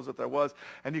television shows that there was.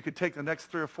 And you could take the next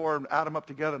 3 or 4 and add them up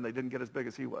together, and they didn't get as big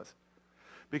as he was.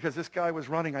 Because this guy was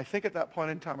running, I think at that point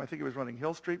in time, I think he was running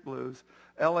Hill Street Blues,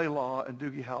 L.A. Law, and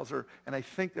Doogie Howser, and I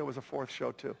think there was a 4th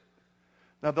show too.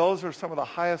 Now those are some of the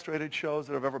highest rated shows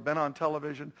that have ever been on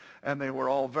television, and they were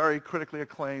all very critically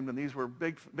acclaimed, and these were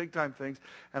big time things.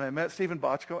 And I met Stephen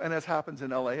Bochco, and as happens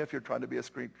in L.A., if you're trying to be a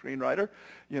screenwriter,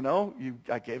 you know,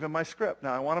 I gave him my script.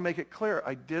 Now I want to make it clear,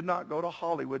 I did not go to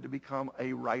Hollywood to become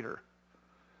a writer.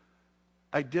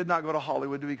 I did not go to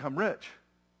Hollywood to become rich.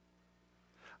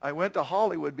 I went to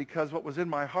Hollywood because what was in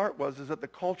my heart is that the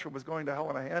culture was going to hell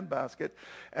in a handbasket,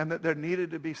 and that there needed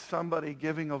to be somebody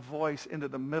giving a voice into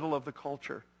the middle of the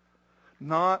culture.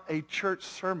 Not a church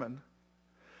sermon,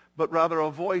 but rather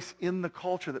a voice in the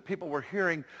culture that people were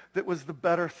hearing that was the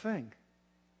better thing.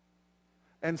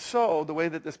 And so the way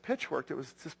that this pitch worked, it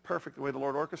was just perfect the way the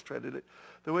Lord orchestrated it.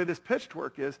 The way this pitch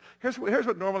worked is, here's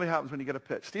what normally happens when you get a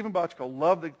pitch. Stephen Bochco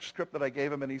loved the script that I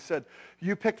gave him, and he said,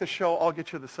 you pick the show, I'll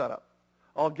get you the setup.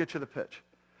 I'll get you the pitch.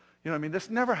 You know what I mean? This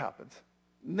never happens.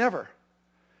 Never.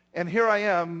 And here I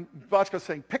am, Bochco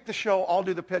saying, pick the show, I'll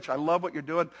do the pitch. I love what you're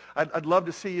doing. I'd love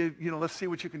to see you, let's see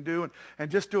what you can do, and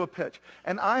just do a pitch.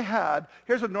 And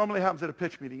here's what normally happens at a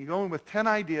pitch meeting. You go in with 10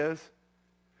 ideas.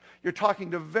 You're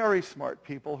talking to very smart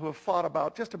people who have thought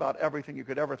about just about everything you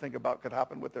could ever think about could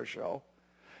happen with their show.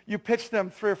 You pitch them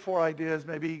 3 or 4 ideas,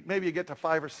 maybe you get to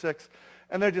 5 or 6,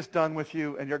 and they're just done with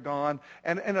you, and you're gone.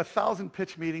 And in 1,000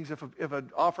 pitch meetings, if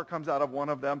an offer comes out of one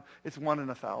of them, it's 1 in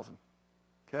 1,000.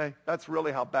 Okay? That's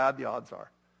really how bad the odds are.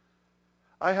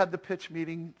 I had the pitch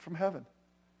meeting from heaven.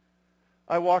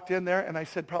 I walked in there, and I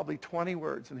said probably 20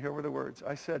 words, and here were the words.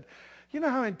 I said, you know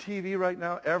how in TV right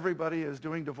now everybody is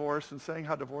doing divorce and saying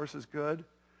how divorce is good?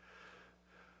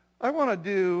 I want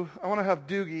to have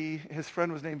Doogie, his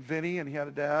friend was named Vinny, and he had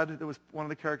a dad that was one of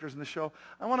the characters in the show.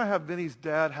 I want to have Vinny's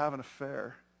dad have an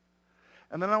affair.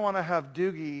 And then I want to have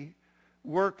Doogie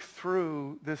work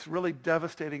through this really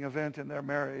devastating event in their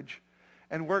marriage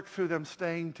and work through them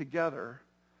staying together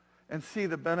and see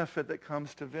the benefit that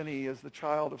comes to Vinny as the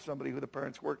child of somebody who the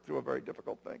parents worked through a very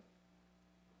difficult thing.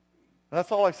 And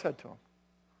that's all I said to him.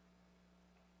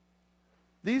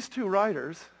 These 2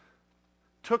 writers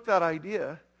took that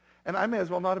idea, and I may as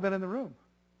well not have been in the room.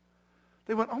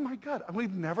 They went, oh my God,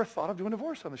 we've never thought of doing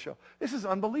divorce on the show. This is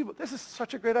unbelievable. This is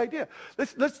such a great idea.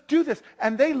 Let's do this.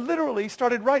 And they literally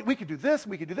started writing. We could do this.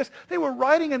 We could do this. They were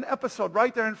writing an episode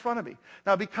right there in front of me.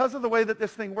 Now, because of the way that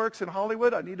this thing works in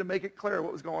Hollywood, I need to make it clear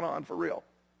what was going on for real.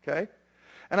 Okay?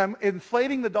 And I'm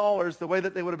inflating the dollars the way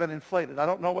that they would have been inflated. I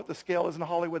don't know what the scale is in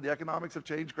Hollywood. The economics have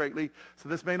changed greatly, so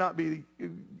this may not be.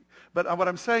 But what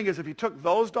I'm saying is if you took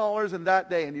those dollars in that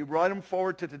day and you brought them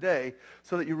forward to today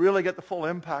so that you really get the full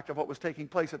impact of what was taking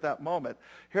place at that moment,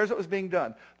 here's what was being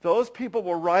done. Those people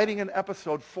were writing an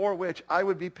episode for which I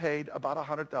would be paid about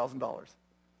 $100,000.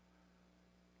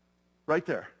 Right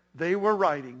there. They were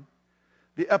writing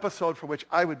the episode for which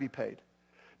I would be paid.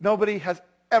 Nobody has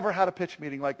ever had a pitch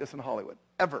meeting like this in Hollywood.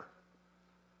 Ever.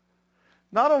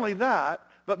 Not only that,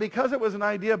 but because it was an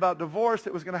idea about divorce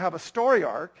that was going to have a story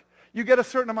arc, you get a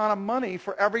certain amount of money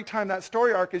for every time that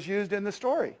story arc is used in the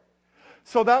story.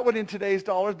 So that would, in today's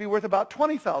dollars, be worth about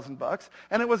 $20,000,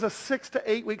 and it was a 6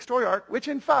 to 8 week story arc, which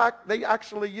in fact they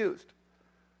actually used.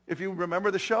 If you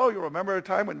remember the show, you'll remember a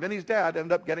time when Vinny's dad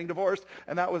ended up getting divorced,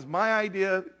 and that was my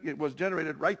idea. It was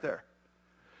generated right there.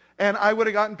 And I would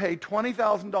have gotten paid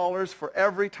 $20,000 for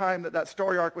every time that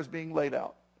story arc was being laid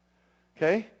out.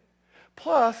 Okay?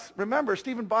 Plus, remember,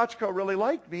 Stephen Bochco really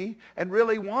liked me and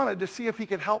really wanted to see if he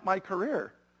could help my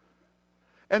career.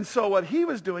 And so what he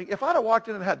was doing, if I'd have walked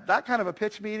in and had that kind of a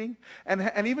pitch meeting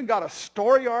and even got a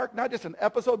story arc, not just an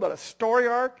episode, but a story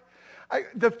arc,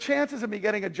 the chances of me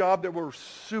getting a job there were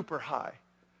super high.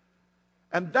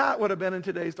 And that would have been, in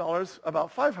today's dollars,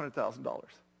 about $500,000.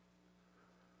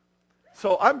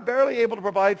 So I'm barely able to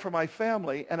provide for my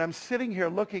family, and I'm sitting here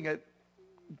looking at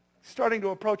starting to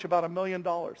approach about $1 million.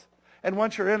 And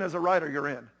once you're in as a writer, you're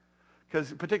in.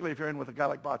 Because particularly if you're in with a guy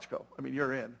like Bochco, I mean,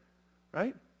 you're in,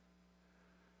 right?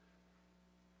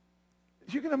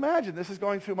 As you can imagine, this is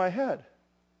going through my head.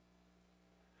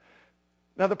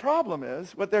 Now, the problem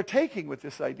is, what they're taking with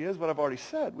this idea is what I've already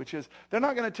said, which is they're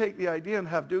not going to take the idea and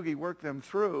have Doogie work them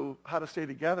through how to stay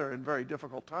together in very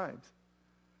difficult times.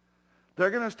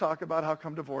 They're going to talk about how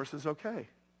come divorce is okay.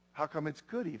 How come it's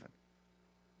good even.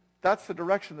 That's the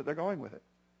direction that they're going with it.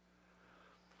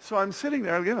 So I'm sitting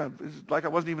there, it's like I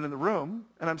wasn't even in the room,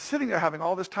 and I'm sitting there having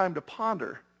all this time to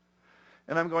ponder.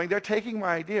 And I'm going, they're taking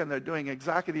my idea and they're doing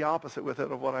exactly the opposite with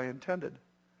it of what I intended.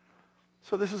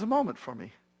 So this is a moment for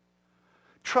me.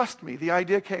 Trust me, the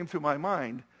idea came through my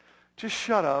mind. Just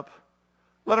shut up.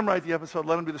 Let them write the episode.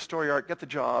 Let them do the story arc. Get the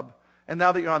job. And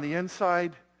now that you're on the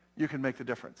inside, you can make the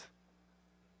difference.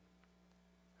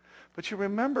 But you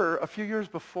remember a few years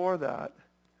before that,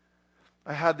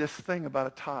 I had this thing about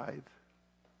a tithe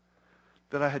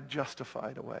that I had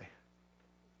justified away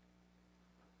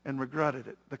and regretted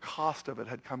it. The cost of it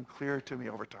had come clear to me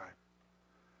over time.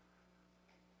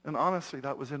 And honestly,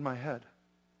 that was in my head.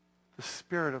 The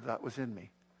spirit of that was in me.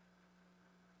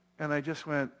 And I just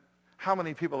went, how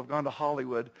many people have gone to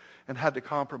Hollywood and had to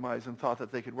compromise and thought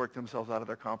that they could work themselves out of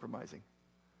their compromising?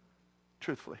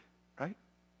 Truthfully, right?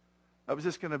 That was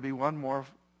just going to be one more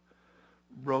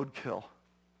roadkill.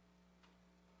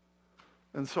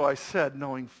 And so I said,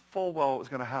 knowing full well what was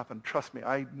going to happen, trust me,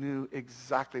 I knew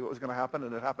exactly what was going to happen,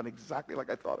 and it happened exactly like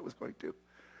I thought it was going to.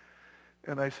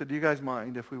 And I said, do you guys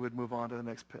mind if we would move on to the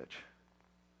next pitch?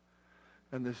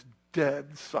 And this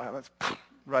dead silence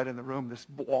right in the room, this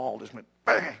wall just went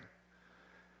bang.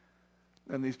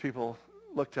 And these people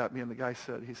looked at me, and the guy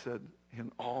said, in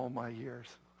all my years,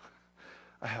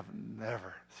 I have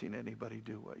never seen anybody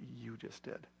do what you just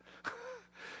did.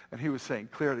 And he was saying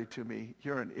clearly to me,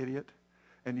 you're an idiot,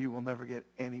 and you will never get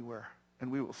anywhere,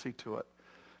 and we will see to it.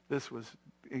 This was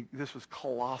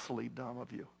colossally dumb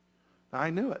of you. Now, I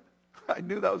knew it. I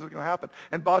knew that was going to happen.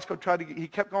 And Bochco he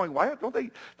kept going, why don't they,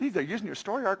 they're using your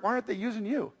story arc, why aren't they using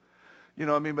you? You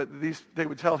know, I mean, but they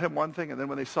would tell him one thing, and then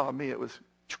when they saw me, it was,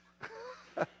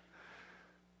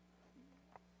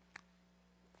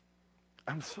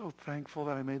 I'm so thankful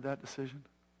that I made that decision.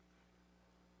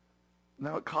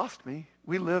 Now, it cost me.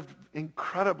 We lived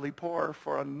incredibly poor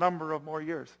for a number of more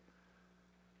years.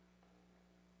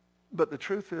 But the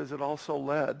truth is, it also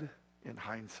led, in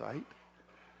hindsight,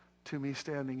 to me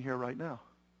standing here right now.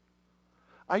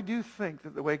 I do think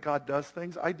that the way God does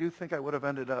things, I do think I would have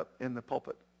ended up in the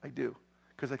pulpit. I do,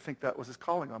 because I think that was his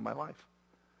calling on my life.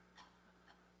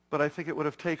 But I think it would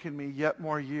have taken me yet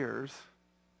more years,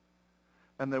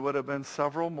 and there would have been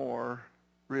several more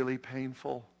really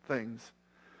painful things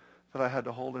that I had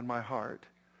to hold in my heart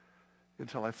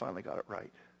until I finally got it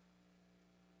right.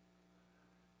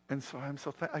 And so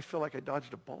I feel like I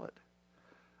dodged a bullet.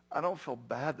 I don't feel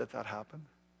bad that happened.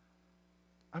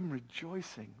 I'm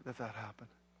rejoicing that happened.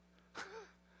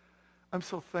 I'm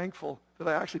so thankful that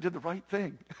I actually did the right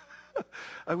thing.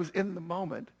 I was in the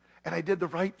moment, and I did the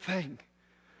right thing.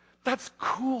 That's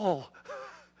cool.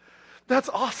 That's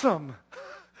awesome.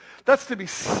 That's to be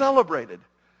celebrated.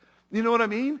 You know what I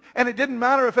mean? And it didn't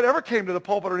matter if it ever came to the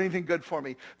pulpit or anything good for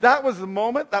me. That was the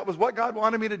moment. That was what God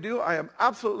wanted me to do. I am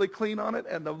absolutely clean on it.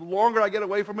 And the longer I get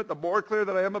away from it, the more clear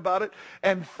that I am about it.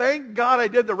 And thank God I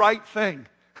did the right thing.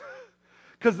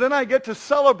 Because then I get to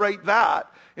celebrate that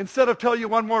instead of tell you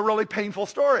one more really painful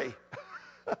story.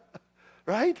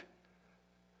 Right?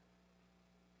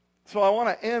 So I want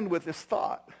to end with this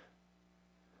thought.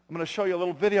 I'm going to show you a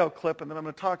little video clip, and then I'm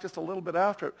going to talk just a little bit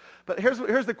after it. But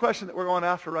here's the question that we're going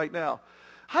after right now.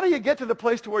 How do you get to the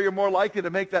place to where you're more likely to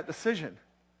make that decision?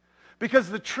 Because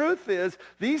the truth is,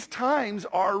 these times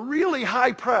are really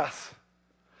high press.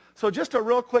 So just a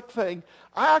real quick thing.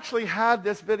 I actually had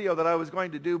this video that I was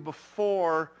going to do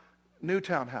before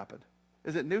Newtown happened.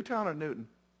 Is it Newtown or Newton?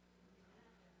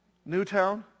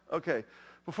 Newtown? Okay.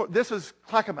 This was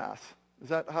Clackamas. Is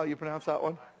that how you pronounce that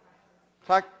one?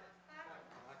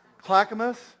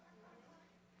 Clackamas?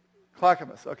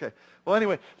 Clackamas, okay. Well,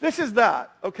 anyway, this is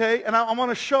that, okay? And I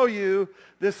want to show you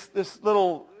this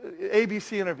little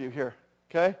ABC interview here,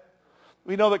 okay?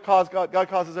 We know that God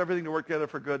causes everything to work together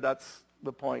for good. That's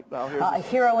the point. Now, here's a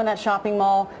hero in that shopping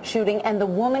mall shooting, and the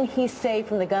woman he saved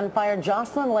from the gunfire,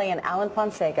 Jocelyn Lay and Alan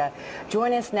Fonseca,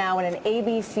 join us now in an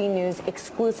ABC News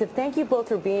exclusive. Thank you both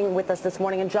for being with us this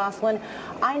morning. And Jocelyn,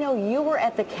 I know you were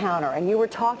at the counter and you were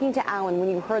talking to Alan when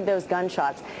you heard those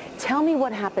gunshots. Tell me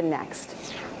what happened next.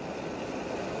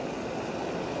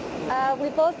 We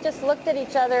both just looked at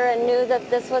each other and knew that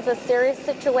this was a serious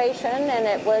situation and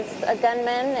it was a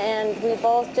gunman, and we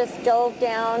both just dove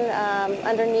down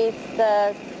underneath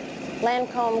the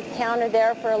Lancome counter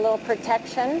there for a little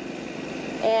protection,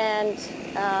 and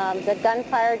the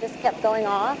gunfire just kept going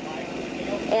off,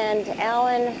 and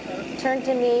Alan turned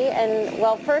to me and,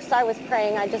 well, first I was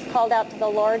praying. I just called out to the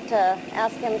Lord to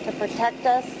ask him to protect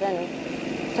us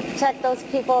and to protect those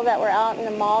people that were out in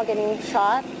the mall getting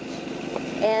shot.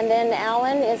 And then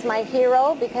Alan is my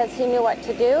hero because he knew what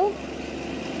to do.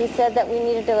 He said that we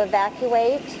needed to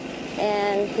evacuate,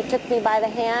 and he took me by the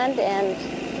hand and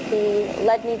he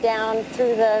led me down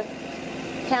through the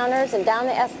counters and down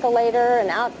the escalator and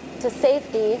out to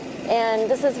safety. And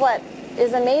this is what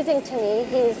is amazing to me.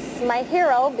 He's my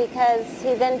hero because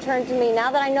he then turned to me,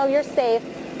 now that I know you're safe,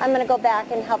 I'm going to go back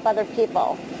and help other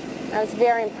people. I was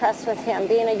very impressed with him,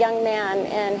 being a young man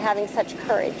and having such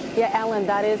courage. Yeah, Alan,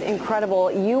 that is incredible.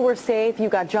 You were safe, you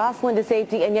got Jocelyn to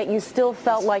safety, and yet you still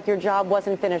felt like your job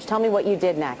wasn't finished. Tell me what you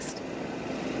did next.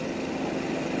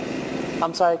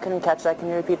 I'm sorry, I couldn't catch that. Can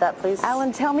you repeat that, please?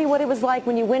 Alan, tell me what it was like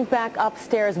when you went back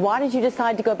upstairs. Why did you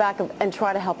decide to go back and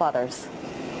try to help others?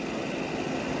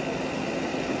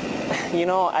 You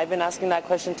know, I've been asking that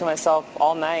question to myself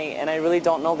all night, and I really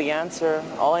don't know the answer.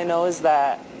 All I know is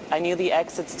that I knew the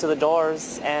exits to the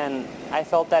doors, and I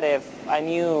felt that if I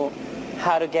knew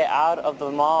how to get out of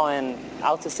the mall and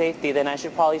out to safety, then I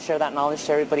should probably share that knowledge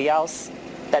to everybody else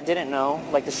that didn't know,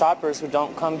 like the shoppers who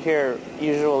don't come here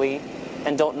usually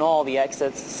and don't know all the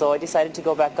exits. So I decided to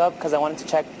go back up because I wanted to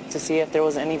check to see if there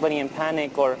was anybody in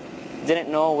panic or didn't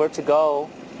know where to go.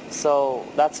 So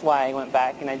that's why I went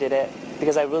back and I did it,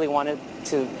 because I really wanted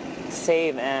to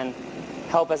save and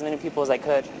help as many people as I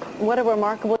could. What a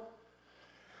remarkable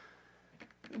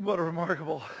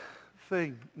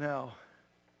thing. Now,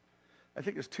 I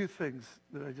think there's two things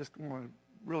that I just want to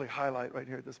really highlight right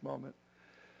here at this moment.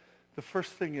 The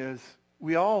first thing is,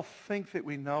 we all think that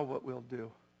we know what we'll do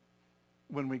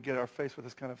when we get our face with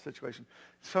this kind of situation.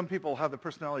 Some people have the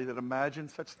personality that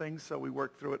imagines such things, so we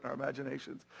work through it in our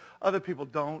imaginations. Other people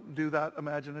don't do that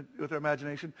with their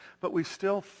imagination, but we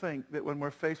still think that when we're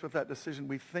faced with that decision,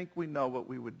 we think we know what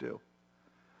we would do.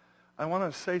 I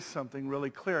want to say something really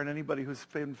clear, and anybody who's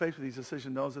been faced with these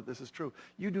decisions knows that this is true.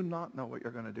 You do not know what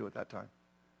you're going to do at that time.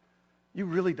 You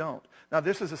really don't. Now,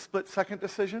 this is a split-second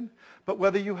decision, but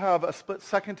whether you have a split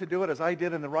second to do it, as I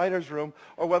did in the writer's room,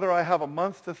 or whether I have a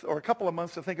month or a couple of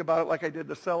months to think about it like I did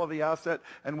the sale of the asset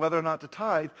and whether or not to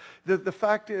tithe, the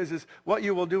fact is what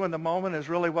you will do in the moment is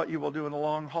really what you will do in the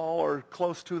long haul or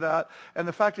close to that. And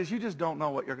the fact is you just don't know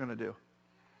what you're going to do.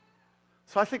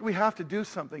 So I think we have to do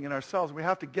something in ourselves. We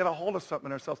have to get a hold of something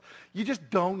in ourselves. You just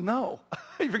don't know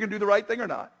if you're going to do the right thing or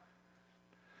not.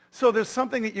 So there's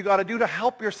something that you got to do to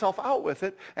help yourself out with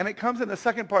it. And it comes in the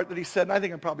second part that he said, and I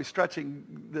think I'm probably stretching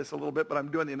this a little bit, but I'm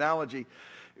doing the analogy.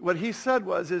 What he said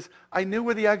is I knew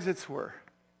where the exits were.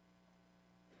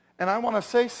 And I want to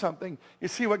say something. You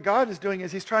see, what God is doing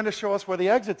is he's trying to show us where the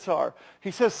exits are. He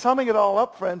says, summing it all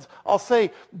up, friends, I'll say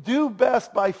you'll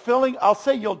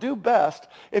do best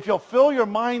if you'll fill your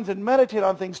minds and meditate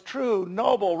on things true,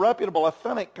 noble, reputable,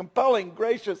 authentic, compelling,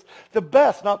 gracious, the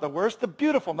best, not the worst, the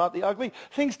beautiful, not the ugly,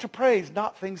 things to praise,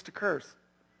 not things to curse.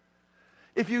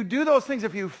 If you do those things,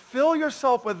 if you fill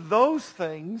yourself with those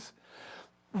things,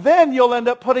 then you'll end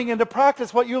up putting into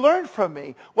practice what you learned from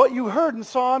me, what you heard and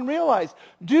saw and realized.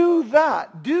 Do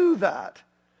that. Do that.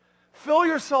 Fill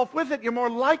yourself with it. You're more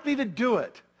likely to do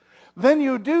it. Then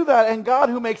you do that, and God,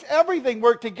 who makes everything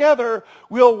work together,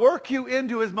 will work you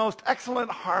into his most excellent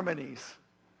harmonies.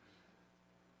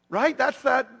 Right? That's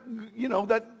that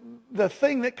the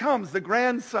thing that comes, the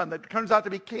grandson that turns out to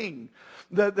be king,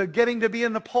 the getting to be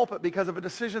in the pulpit because of a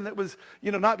decision that was,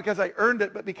 not because I earned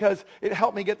it, but because it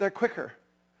helped me get there quicker.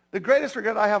 The greatest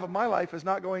regret I have of my life is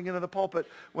not going into the pulpit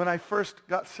when I first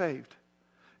got saved.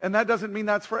 And that doesn't mean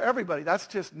that's for everybody. That's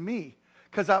just me,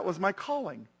 because that was my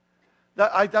calling.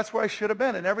 That's where I should have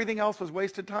been, and everything else was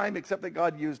wasted time except that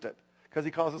God used it, because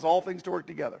he causes all things to work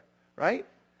together, right?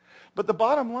 But the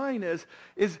bottom line is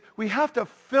we have to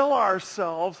fill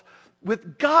ourselves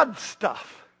with God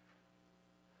stuff.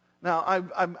 Now,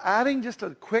 I'm adding just a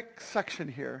quick section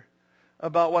here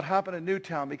about what happened in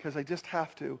Newtown, because I just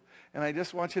have to, and I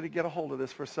just want you to get a hold of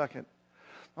this for a second.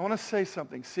 I want to say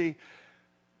something. See,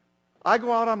 I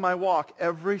go out on my walk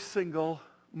every single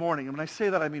morning. And when I say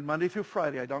that, I mean Monday through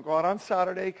Friday. I don't go out on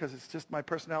Saturday because it's just my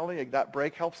personality. That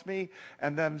break helps me.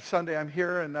 And then Sunday I'm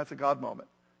here, and that's a God moment.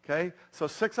 Okay? So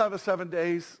 6 out of the 7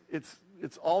 days,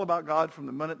 it's all about God from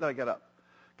the minute that I get up.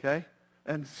 Okay?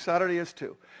 And Saturday is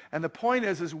too. And the point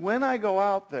is when I go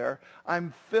out there,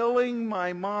 I'm filling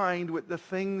my mind with the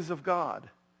things of God.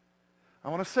 I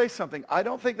want to say something. I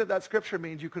don't think that scripture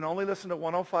means you can only listen to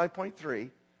 105.3.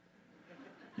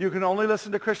 You can only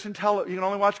listen to you can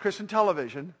only watch Christian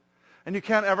television, and you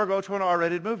can't ever go to an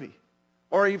R-rated movie.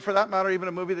 Or even, for that matter, even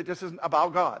a movie that just isn't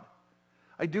about God.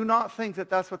 I do not think that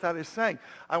that's what that is saying.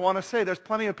 I want to say there's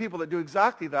plenty of people that do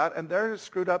exactly that, and they're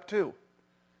screwed up too.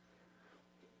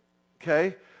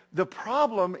 Okay? The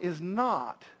problem is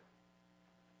not,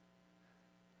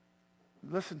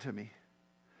 listen to me,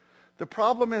 the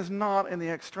problem is not in the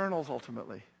externals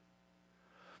ultimately.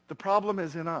 The problem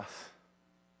is in us.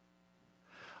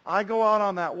 I go out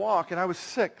on that walk, and I was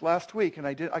sick last week, and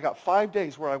I got 5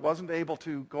 days where I wasn't able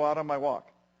to go out on my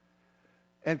walk,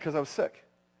 and because I was sick.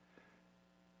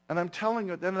 And I'm telling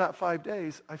you, at the end of that 5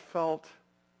 days, I felt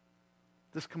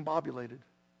discombobulated.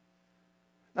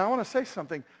 Now, I want to say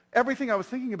something. Everything I was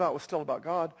thinking about was still about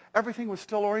God. Everything was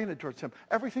still oriented towards him.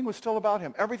 Everything was still about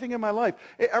him. Everything in my life,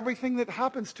 everything that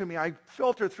happens to me, I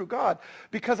filter through God,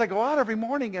 because I go out every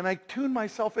morning and I tune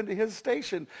myself into his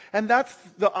station. And that's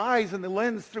the eyes and the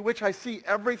lens through which I see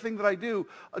everything that I do,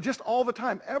 just all the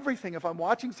time. Everything. If I'm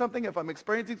watching something, if I'm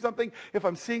experiencing something, if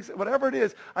I'm seeing, whatever it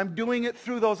is, I'm doing it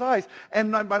through those eyes.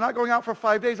 And by not going out for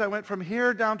 5 days, I went from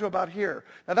here down to about here.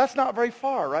 Now, that's not very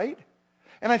far, right?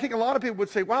 And I think a lot of people would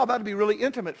say, wow, that would be really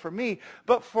intimate for me.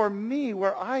 But for me,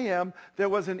 where I am, there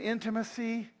was an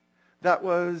intimacy that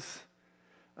was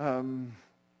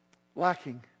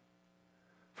lacking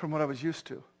from what I was used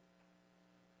to.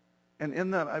 And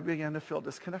in that, I began to feel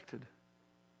disconnected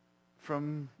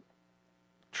from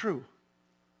true,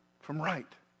 from right.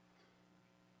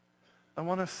 I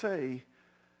want to say,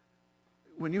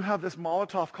 when you have this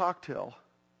Molotov cocktail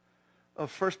of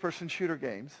first-person shooter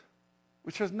games,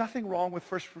 which there's nothing wrong with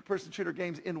first-person shooter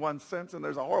games in one sense, and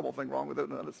there's a horrible thing wrong with it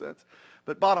in another sense.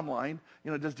 But bottom line,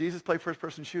 does Jesus play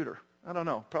first-person shooter? I don't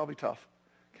know. Probably tough.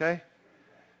 Okay?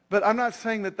 But I'm not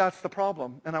saying that that's the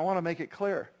problem, and I want to make it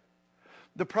clear.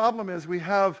 The problem is we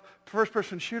have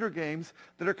first-person shooter games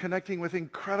that are connecting with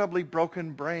incredibly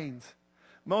broken brains.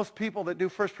 Most people that do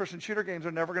first-person shooter games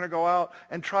are never going to go out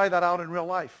and try that out in real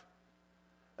life.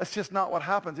 That's just not what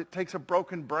happens. It takes a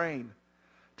broken brain.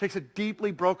 It takes a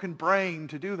deeply broken brain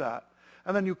to do that.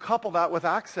 And then you couple that with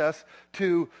access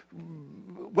to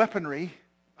weaponry,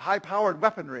 high-powered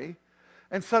weaponry,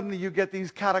 and suddenly you get these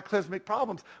cataclysmic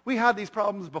problems. We had these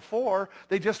problems before.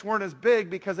 They just weren't as big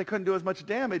because they couldn't do as much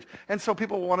damage. And so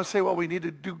people want to say, well, we need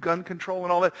to do gun control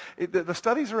and all that. The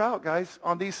studies are out, guys,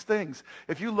 on these things.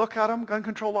 If you look at them, gun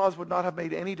control laws would not have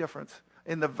made any difference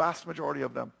in the vast majority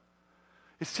of them.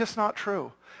 It's just not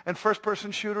true. And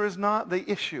first-person shooter is not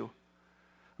the issue.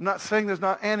 I'm not saying there's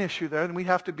not an issue there, and we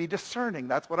have to be discerning.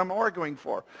 That's what I'm arguing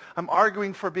for. I'm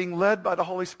arguing for being led by the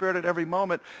Holy Spirit at every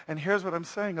moment. And here's what I'm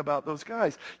saying about those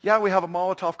guys. Yeah, we have a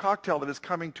Molotov cocktail that is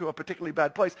coming to a particularly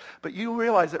bad place, but you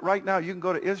realize that right now you can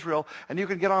go to Israel and you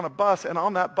can get on a bus, and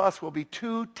on that bus will be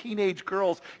 2 teenage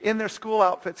girls in their school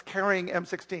outfits carrying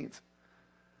M16s.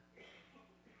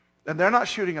 And they're not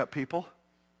shooting up people.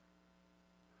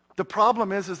 The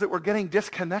problem is that we're getting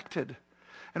disconnected.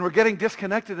 And we're getting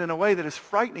disconnected in a way that is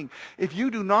frightening. If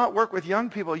you do not work with young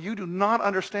people, you do not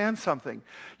understand something.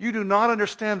 You do not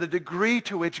understand the degree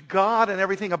to which God and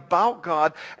everything about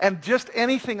God and just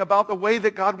anything about the way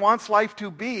that God wants life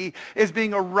to be is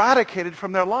being eradicated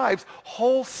from their lives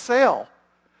wholesale.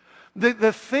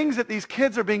 The things that these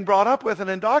kids are being brought up with and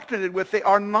indoctrinated with, they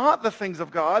are not the things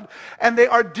of God, and they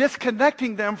are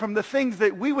disconnecting them from the things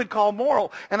that we would call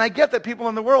moral. And I get that people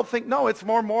in the world think, no, it's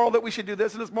more moral that we should do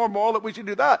this, and it's more moral that we should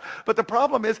do that. But the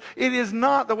problem is, it is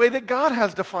not the way that God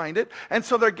has defined it, and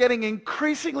so they're getting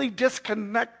increasingly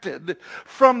disconnected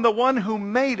from the one who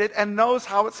made it and knows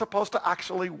how it's supposed to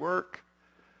actually work.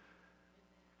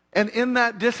 And in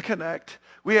that disconnect,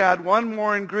 we add one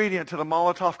more ingredient to the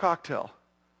Molotov cocktail.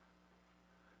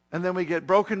 And then we get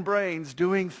broken brains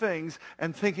doing things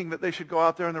and thinking that they should go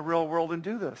out there in the real world and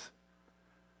do this.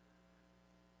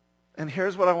 And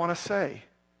here's what I want to say.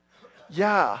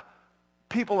 Yeah,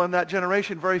 people in that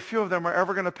generation, very few of them are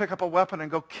ever going to pick up a weapon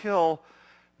and go kill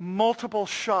multiple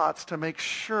shots to make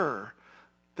sure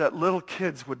that little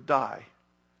kids would die.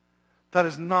 That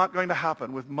is not going to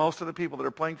happen with most of the people that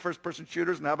are playing first-person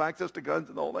shooters and have access to guns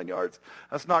and the whole 9 yards.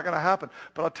 That's not going to happen.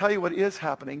 But I'll tell you what is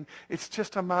happening. It's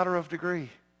just a matter of degree.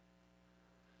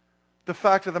 The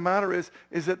fact of the matter is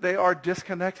that they are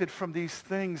disconnected from these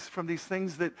things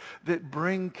that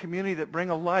bring community, that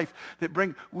bring a life,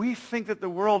 we think that the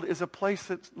world is a place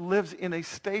that lives in a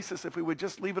stasis if we would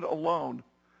just leave it alone.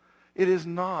 It is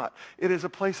not. It is a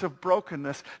place of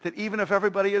brokenness that even if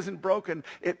everybody isn't broken,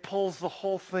 it pulls the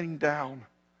whole thing down.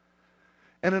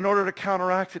 And in order to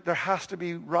counteract it, there has to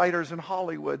be writers in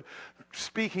Hollywood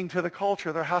speaking to the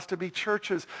culture. There has to be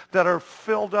churches that are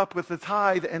filled up with the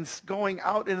tithe and going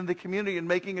out into the community and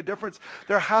making a difference.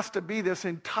 There has to be this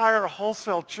entire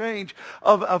wholesale change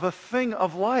of a thing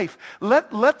of life.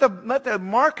 Let the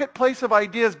marketplace of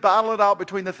ideas battle it out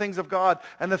between the things of God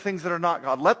and the things that are not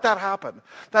God. Let that happen.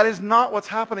 That is not what's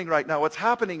happening right now. What's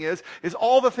happening is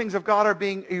all the things of God are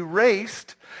being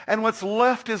erased, and what's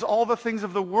left is all the things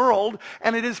of the world,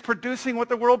 and it is producing what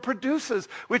the world produces,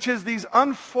 which is these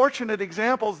unfortunate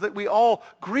examples that we all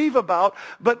grieve about,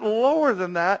 but lower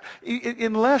than that,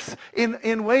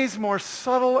 in ways more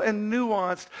subtle and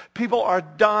nuanced, people are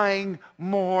dying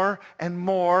more and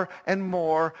more and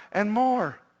more and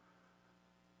more.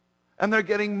 And they're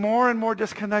getting more and more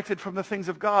disconnected from the things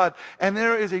of God. And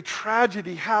there is a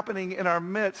tragedy happening in our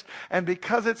midst, and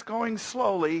because it's going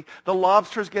slowly, the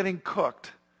lobster's getting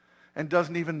cooked and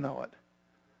doesn't even know it.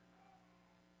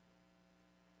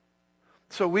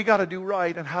 So we got to do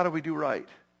right, and how do we do right?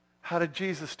 How did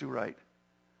Jesus do right?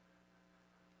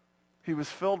 He was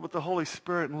filled with the Holy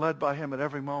Spirit and led by him at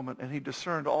every moment, and he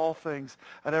discerned all things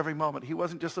at every moment. He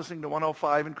wasn't just listening to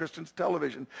 105 and Christian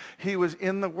television. He was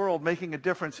in the world making a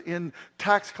difference in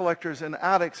tax collectors and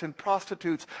addicts and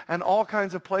prostitutes and all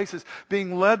kinds of places,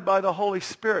 being led by the Holy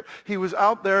Spirit. He was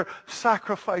out there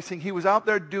sacrificing. He was out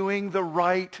there doing the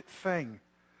right thing.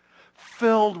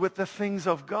 Filled with the things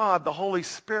of God, the Holy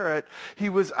Spirit, he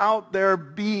was out there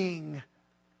being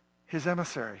his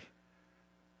emissary,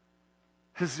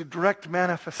 his direct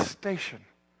manifestation.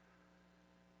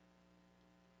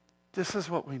 This is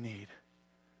what we need.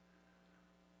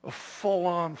 A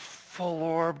full-on,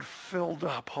 full-orbed,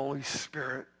 filled-up, Holy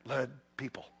Spirit-led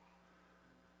people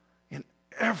in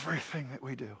everything that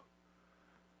we do.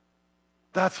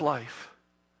 That's life.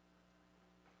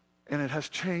 And it has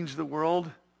changed the world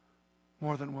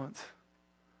more than once.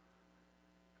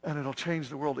 And it'll change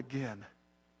the world again.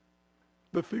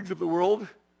 The things of the world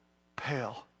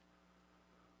pale.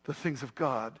 The things of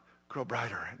God grow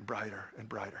brighter and brighter and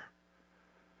brighter.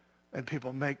 And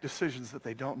people make decisions that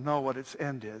they don't know what its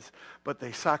end is, but they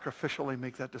sacrificially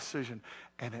make that decision,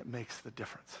 and it makes the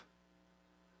difference.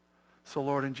 So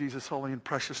Lord, in Jesus' holy and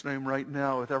precious name right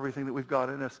now, with everything that we've got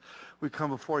in us, we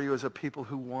come before you as a people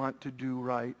who want to do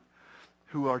right,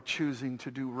 who are choosing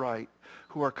to do right,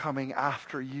 who are coming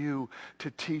after you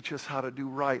to teach us how to do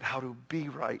right, how to be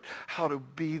right, how to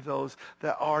be those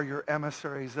that are your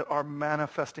emissaries, that are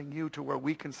manifesting you to where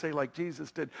we can say like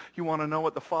Jesus did, you want to know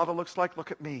what the Father looks like?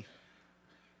 Look at me.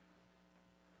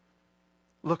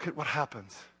 Look at what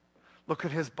happens. Look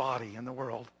at his body in the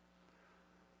world.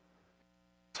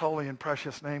 Holy and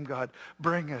precious name, God,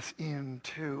 bring us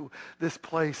into this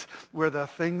place where the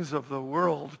things of the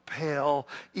world pale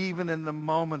even in the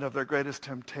moment of their greatest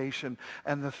temptation,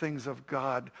 and the things of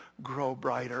God grow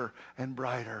brighter and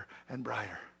brighter and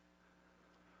brighter.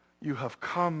 You have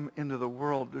come into the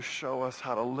world to show us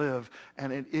how to live,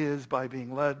 and it is by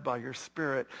being led by your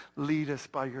Spirit. Lead us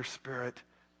by your Spirit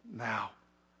now.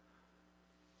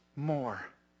 More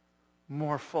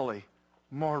fully,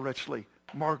 more richly,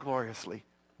 more gloriously,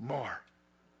 more.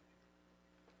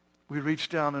 we reach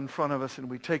down in front of us and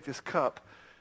we take this cup